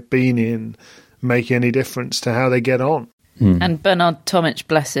conditions they've been in make any difference to how they get on. And Bernard Tomic,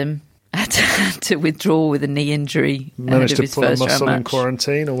 bless him, had to withdraw with a knee injury. Managed to pull a muscle in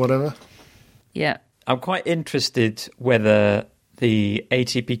quarantine or whatever. Yeah. I'm quite interested whether the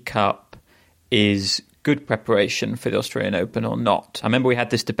ATP Cup is good preparation for the Australian Open or not. I remember we had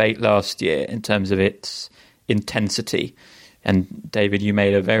this debate last year in terms of its intensity. And David, you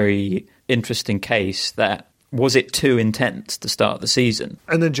made a very interesting case that was it too intense to start the season?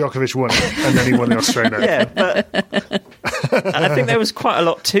 And then Djokovic won it, and then he won the Australian Open. Yeah, but I think there was quite a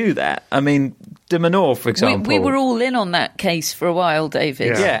lot to that. I mean, de Minaur, for example. We were all in on that case for a while,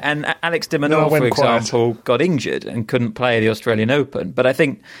 David. Yeah, and Alex de Minaur, for example, got injured and couldn't play the Australian Open. But I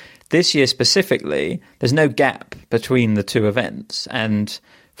think this year specifically, there's no gap between the two events. And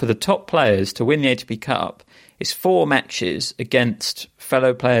for the top players to win the ATP Cup, it's 4 matches against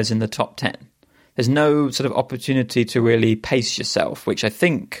fellow players in the top 10. There's no sort of opportunity to really pace yourself, which I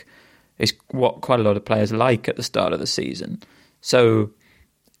think is what quite a lot of players like at the start of the season. So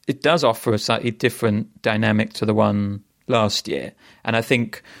it does offer a slightly different dynamic to the one last year. And I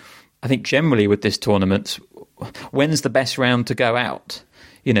think generally with this tournament, when's the best round to go out?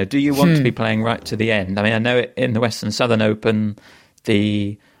 You know, do you want to be playing right to the end? I mean, I know in the Western Southern Open,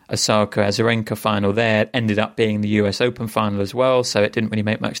 the Osaka-Azarenka final there ended up being the US Open final as well, so it didn't really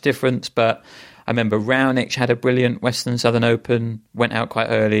make much difference. But I remember Raonic had a brilliant Western Southern Open, went out quite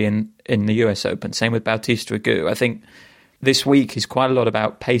early in the US Open. Same with Bautista Agut. I think this week is quite a lot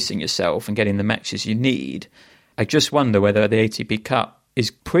about pacing yourself and getting the matches you need. I just wonder whether the ATP Cup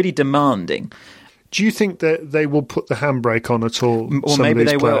is pretty demanding. Do you think that they will put the handbrake on at all? Or maybe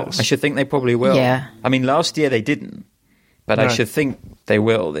they will. I should think they probably will. Yeah. I mean, last year they didn't. But no. I should think they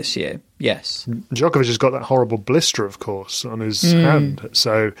will this year, yes. Djokovic has got that horrible blister, of course, on his hand.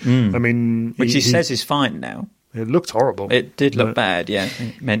 So, I mean... Which he says is fine now. It looked horrible. It did look bad, yeah.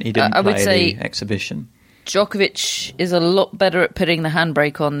 It meant he didn't play the exhibition. Djokovic is a lot better at putting the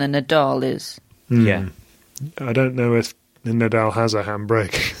handbrake on than Nadal is. Yeah. I don't know if Nadal has a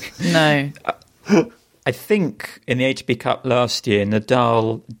handbrake. No. I think in the ATP Cup last year,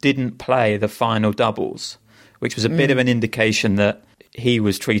 Nadal didn't play the final doubles, which was a bit of an indication that he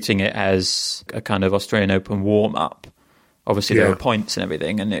was treating it as a kind of Australian Open warm-up. Obviously, there were points and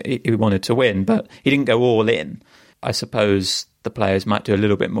everything, and he wanted to win, but he didn't go all in. I suppose the players might do a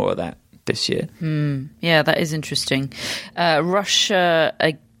little bit more of that this year. Yeah, that is interesting. Russia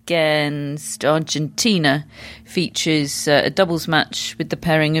against Argentina features a doubles match with the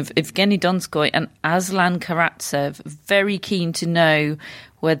pairing of Evgeny Donskoy and Aslan Karatsev. Very keen to know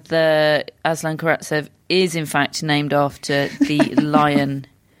whether Aslan Karatsev is in fact named after the lion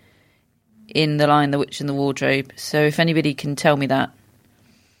in The Lion, the Witch and the Wardrobe. So if anybody can tell me that,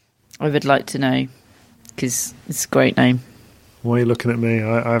 I would like to know, because it's a great name. Why are you looking at me?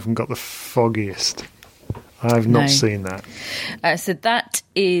 I haven't got the foggiest. I've not seen that. So that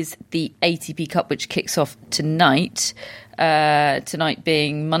is the ATP Cup, which kicks off tonight. Tonight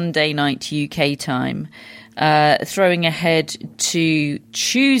being Monday night UK time. Throwing ahead to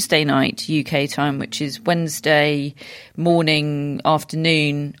Tuesday night UK time, which is Wednesday morning,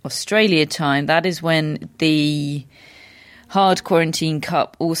 afternoon Australia time. That is when the Hard Quarantine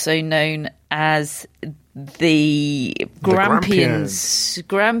Cup, also known as the Grampians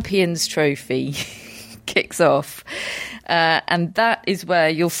Trophy, kicks off. And that is where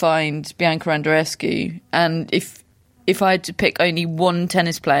you'll find Bianca Andreescu. And if I had to pick only one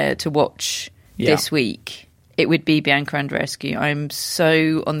tennis player to watch this week, it would be Bianca Andreescu. I'm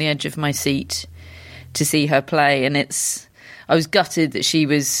so on the edge of my seat to see her play, and I was gutted that she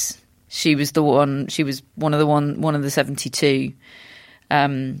was one of the 72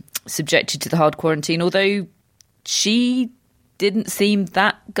 subjected to the hard quarantine, although she didn't seem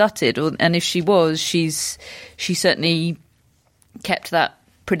that gutted, and if she was, she certainly kept that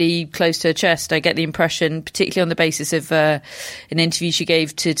pretty close to her chest. I get the impression, particularly on the basis of an interview she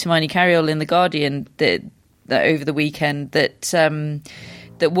gave to Hermione Carriol in The Guardian that over the weekend, that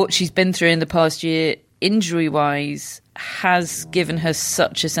what she's been through in the past year, injury-wise, has given her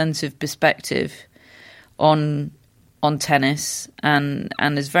such a sense of perspective on tennis and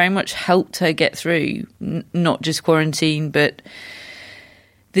has very much helped her get through not just quarantine, but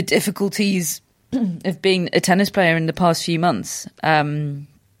the difficulties of being a tennis player in the past few months.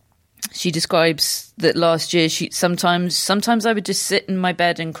 She describes that last year sometimes I would just sit in my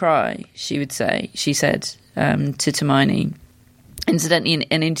bed and cry, she said to Hermione. Incidentally, in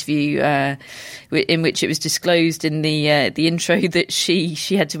an interview in which it was disclosed in the intro that she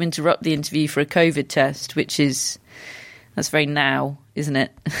had to interrupt the interview for a COVID test, that's very now, isn't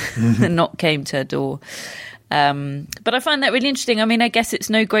it? The knock came to her door. But I find that really interesting. I mean, I guess it's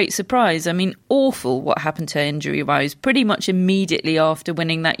no great surprise. I mean, awful what happened to her injury-wise. Pretty much immediately after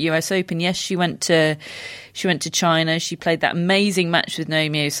winning that US Open, yes, she went to China. She played that amazing match with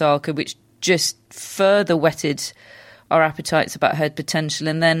Naomi Osaka, which just further whetted our appetites about her potential,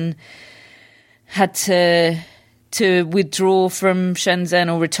 and then had to withdraw from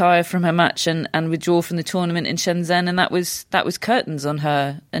Shenzhen or retire from her match and withdraw from the tournament in Shenzhen, and that was curtains on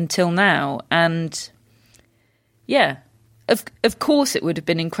her until now. And yeah, of course it would have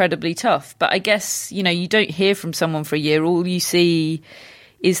been incredibly tough, but I guess, you know, you don't hear from someone for a year. All you see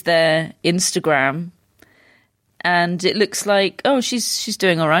is their Instagram, and it looks like, oh, she's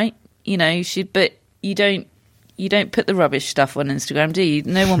doing all right, you know. But you don't put the rubbish stuff on Instagram, do you?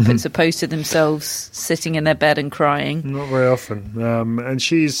 No one puts a post of themselves sitting in their bed and crying. Not very often. And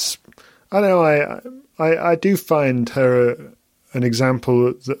she's, I don't know, I do find her an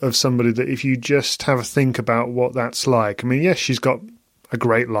example of somebody that if you just have a think about what that's like. I mean, yes, she's got a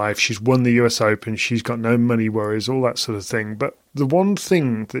great life. She's won the US Open. She's got no money worries, all that sort of thing. But the one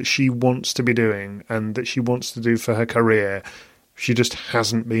thing that she wants to be doing and that she wants to do for her career, she just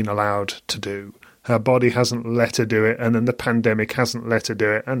hasn't been allowed to do. Her body hasn't let her do it, and then the pandemic hasn't let her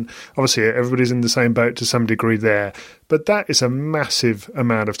do it. And obviously everybody's in the same boat to some degree there. But that is a massive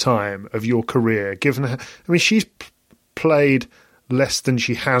amount of time of your career given her. I mean, she's played less than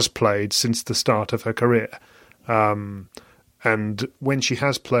she has played since the start of her career. And when she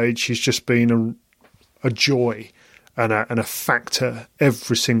has played, she's just been a joy and a factor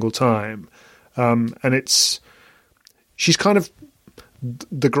every single time. And she's kind of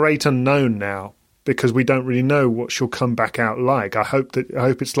the great unknown now, because we don't really know what she'll come back out like. I hope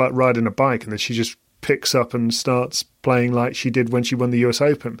it's like riding a bike and that she just picks up and starts playing like she did when she won the US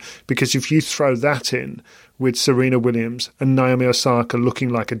Open. Because if you throw that in with Serena Williams and Naomi Osaka looking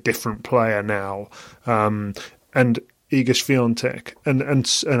like a different player now, and Iga Swiatek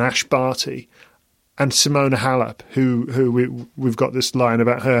and Ash Barty and Simona Halep, who we've got this line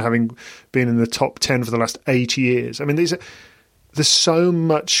about her having been in the top 10 for the last 8 years. I mean, there's so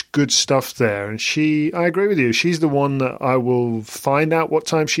much good stuff there, and I agree with you, she's the one that I will find out what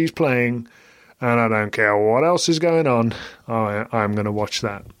time she's playing, and I don't care what else is going on, I'm going to watch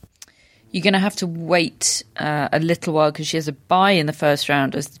that. You're going to have to wait a little while because she has a bye in the first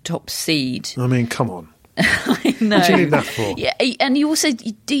round as the top seed. I mean, come on. I know. What do you need that for? Yeah, and you also,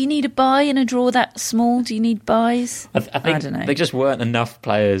 do you need a bye in a draw that small? Do you need buys? I think I don't know. there just weren't enough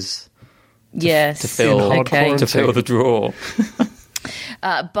players to fill the draw.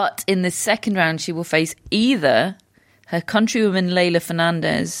 But in the second round, she will face either her countrywoman Leylah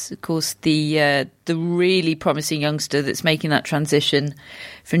Fernandez, of course, the really promising youngster that's making that transition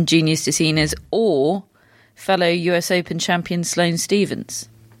from juniors to seniors, or fellow US Open champion Sloane Stephens.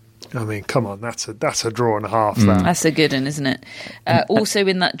 I mean, come on, that's a draw and a half. That's a good one, isn't it? Also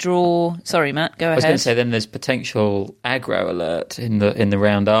in that draw, sorry, Matt, go ahead. I was going to say, then there's potential aggro alert in the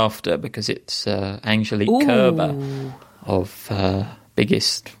round after, because it's Angelique Kerber of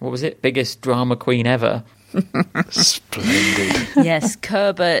biggest drama queen ever. Splendid. Yes,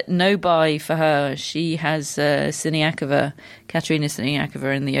 Kerber, no bye for her. She has Katerina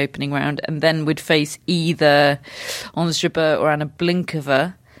Siniakova in the opening round, and then would face either Ons Jabeur or Anna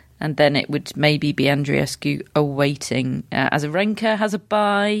Blinkova. And then it would maybe be Andreescu awaiting. Azarenka has a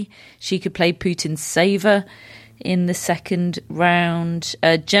bye. She could play Putintseva in the second round.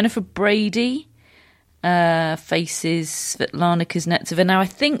 Jennifer Brady faces Svetlana Kuznetsova. Now, I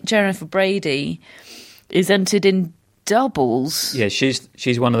think Jennifer Brady is entered in doubles. Yeah,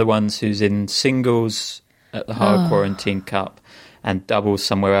 she's one of the ones who's in singles at the Hard Quarantine Cup and doubles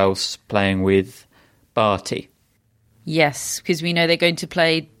somewhere else playing with Barty. Yes, because we know they're going to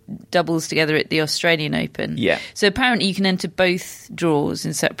play doubles together at the Australian Open. Yeah. So apparently you can enter both draws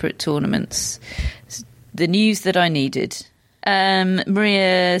in separate tournaments. The news that I needed.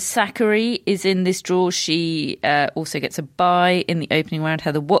 Maria Sakkari is in this draw. She also gets a bye in the opening round.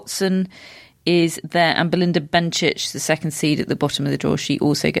 Heather Watson is there, and Belinda Bencic, the second seed at the bottom of the draw, she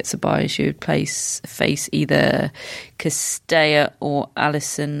also gets a bye. She would face either Castella or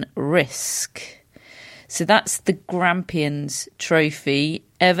Alison Risk. So that's the Grampians Trophy.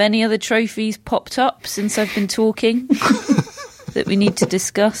 Have any other trophies popped up since I've been talking that we need to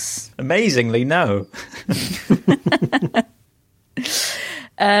discuss? Amazingly, no.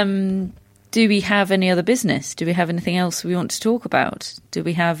 Do we have any other business? Do we have anything else we want to talk about? Do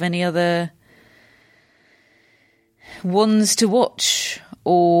we have any other ones to watch?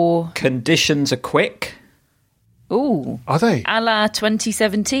 Or conditions are quick? Ooh. Are they? A la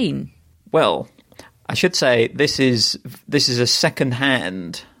 2017. Well, I should say this is a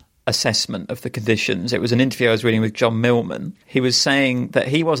second-hand assessment of the conditions. It was an interview I was reading with John Millman. He was saying that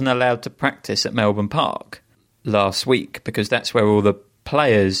he wasn't allowed to practice at Melbourne Park last week because that's where all the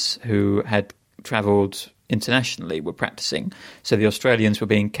players who had travelled internationally were practicing, so the Australians were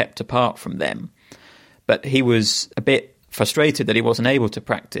being kept apart from them. But he was a bit frustrated that he wasn't able to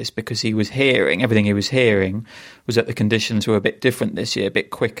practice because everything he was hearing was that the conditions were a bit different this year, a bit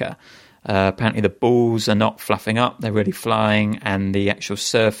quicker. Apparently the balls are not fluffing up, they're really flying, and the actual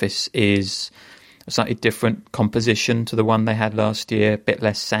surface is a slightly different composition to the one they had last year, a bit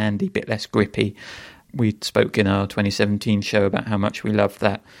less sandy, a bit less grippy. We spoke in our 2017 show about how much we loved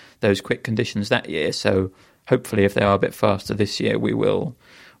those quick conditions that year, so hopefully if they are a bit faster this year, we will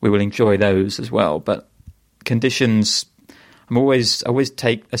enjoy those as well. But conditions, I always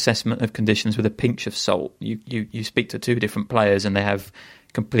take assessment of conditions with a pinch of salt. You speak to two different players and they have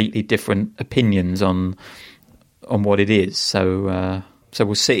completely different opinions on what it is. So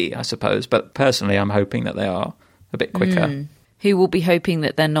we'll see, I suppose. But personally, I'm hoping that they are a bit quicker. Who will be hoping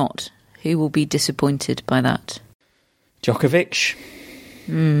that they're not? Who will be disappointed by that? Djokovic.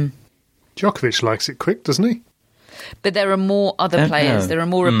 Djokovic likes it quick, doesn't he? But there are more other players. There are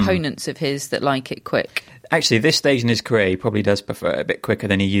more opponents of his that like it quick. Actually, this stage in his career, he probably does prefer it a bit quicker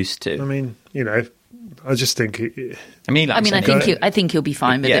than he used to. I mean, I just think... I think he'll be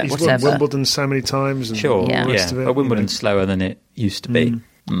fine with it, whatever. He's won Wimbledon so many times. And sure, all the rest of it, but Wimbledon's slower than it used to be.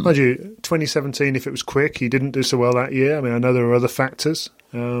 Mind you, 2017, if it was quick, he didn't do so well that year. I mean, I know there are other factors.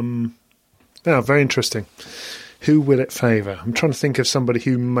 Very interesting. Who will it favour? I'm trying to think of somebody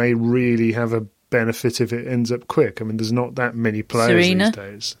who may really have a benefit if it ends up quick. I mean, there's not that many players Serena?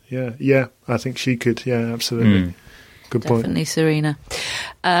 These days. Yeah, I think she could. Yeah, absolutely. Good point. Definitely Serena.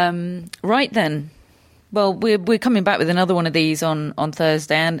 Right then. Well, we're coming back with another one of these on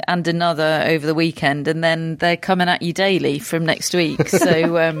Thursday and another over the weekend, and then they're coming at you daily from next week. So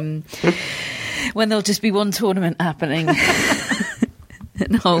when there'll just be one tournament happening,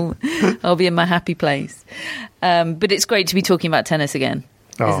 and I'll be in my happy place. But it's great to be talking about tennis again,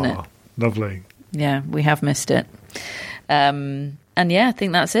 isn't it? Lovely. Yeah, we have missed it. And yeah, I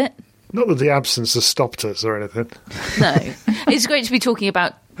think that's it. Not that the absence has stopped us or anything. No. It's great to be talking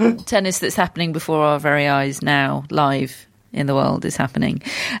about tennis that's happening before our very eyes now, live in the world is happening.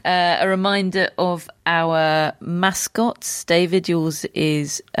 A reminder of our mascots. David, yours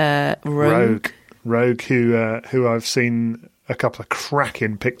is Rogue. Rogue, who I've seen a couple of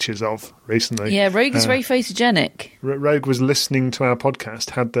cracking pictures of recently. Yeah, Rogue is very photogenic. Rogue was listening to our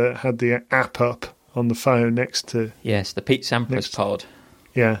podcast, had the app up on the phone next to... Yes, the Pete Sampras pod.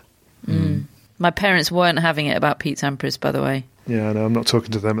 Yeah. My parents weren't having it about Pete Sampras, by the way. Yeah, no, I'm not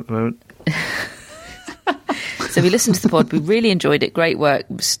talking to them at the moment. So we listened to the pod. We really enjoyed it. Great work.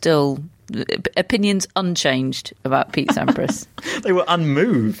 Still, opinions unchanged about Pete Sampras. They were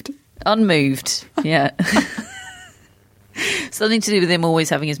unmoved. Unmoved, yeah. Something to do with him always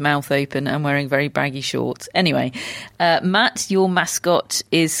having his mouth open and wearing very baggy shorts. Anyway, Matt, your mascot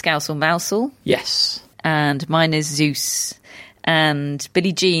is Scousel Mousel. Yes. And mine is Zeus. And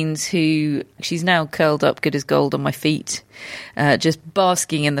Billie Jean's, who she's now curled up good as gold on my feet, just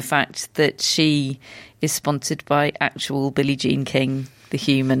basking in the fact that she is sponsored by actual Billie Jean King, the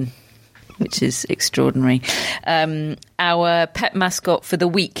human, which is extraordinary. Our pet mascot for the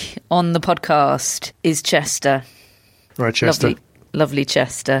week on the podcast is Chester. Right, Chester. Lovely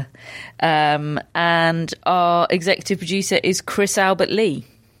Chester. And our executive producer is Chris Albert Lee.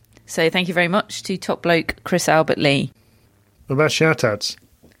 So thank you very much to top bloke Chris Albert Lee. What about shout-outs?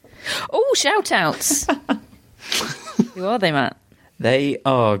 Oh, shout-outs. Who are they, Matt? They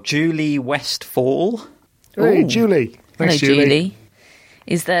are Julie Westfall. Hey, Julie. Thanks, Hello, Julie.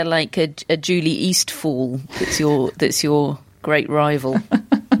 Is there like a Julie Eastfall that's your great rival?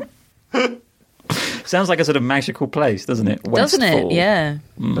 Sounds like a sort of magical place, doesn't it? Westfall. Doesn't it? Yeah.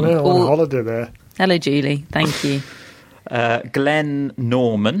 I know, on a holiday there. Hello, Julie. Thank you. Glenn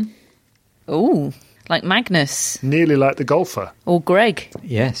Norman. Oh, like Magnus. Nearly like the golfer. Or Greg.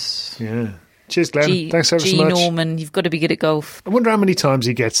 Yes. Yeah. Cheers, Glenn. Thanks ever so much. Norman, you've got to be good at golf. I wonder how many times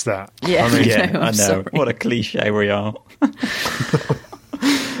he gets that. Yeah, I know. Sorry. What a cliche we are.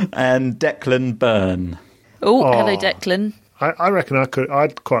 And Declan Byrne. Oh, hello, Declan. I reckon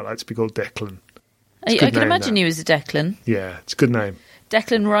I'd quite like to be called Declan. I can imagine you as a Declan. Yeah, it's a good name.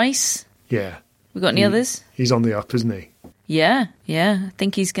 Declan Rice. Yeah. We got any others? He's on the up, isn't he? Yeah. I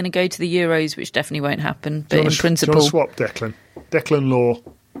think he's going to go to the Euros, which definitely won't happen. But in principle, do you want to swap Declan? Declan Law.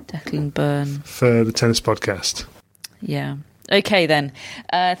 Declan Byrne for the tennis podcast. Yeah. Okay then.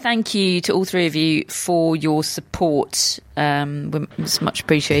 Thank you to all three of you for your support. It's much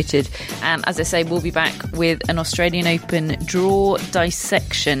appreciated. And as I say, we'll be back with an Australian Open draw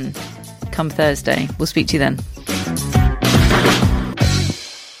dissection come Thursday. We'll speak to you then.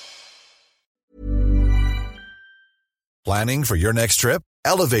 Planning for your next trip?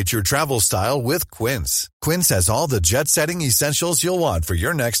 Elevate your travel style with Quince. Quince has all the jet-setting essentials you'll want for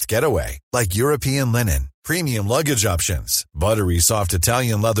your next getaway, like European linen, premium luggage options, buttery soft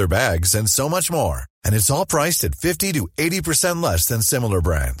Italian leather bags, and so much more. And it's all priced at 50 to 80% less than similar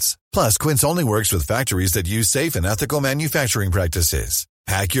brands. Plus, Quince only works with factories that use safe and ethical manufacturing practices.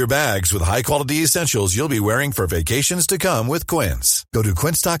 Pack your bags with high-quality essentials you'll be wearing for vacations to come with Quince. Go to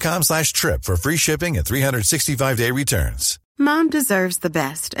quince.com/trip for free shipping and 365-day returns. Mom deserves the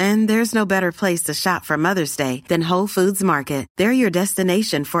best, and there's no better place to shop for Mother's Day than Whole Foods Market. They're your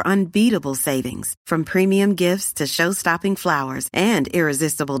destination for unbeatable savings, from premium gifts to show-stopping flowers and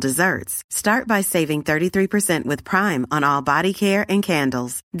irresistible desserts. Start by saving 33% with Prime on all body care and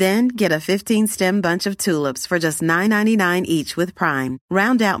candles. Then get a 15-stem bunch of tulips for just $9.99 each with Prime.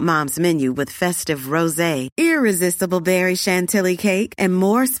 Round out Mom's menu with festive rosé, irresistible berry chantilly cake, and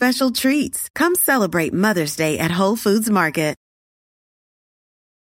more special treats. Come celebrate Mother's Day at Whole Foods Market.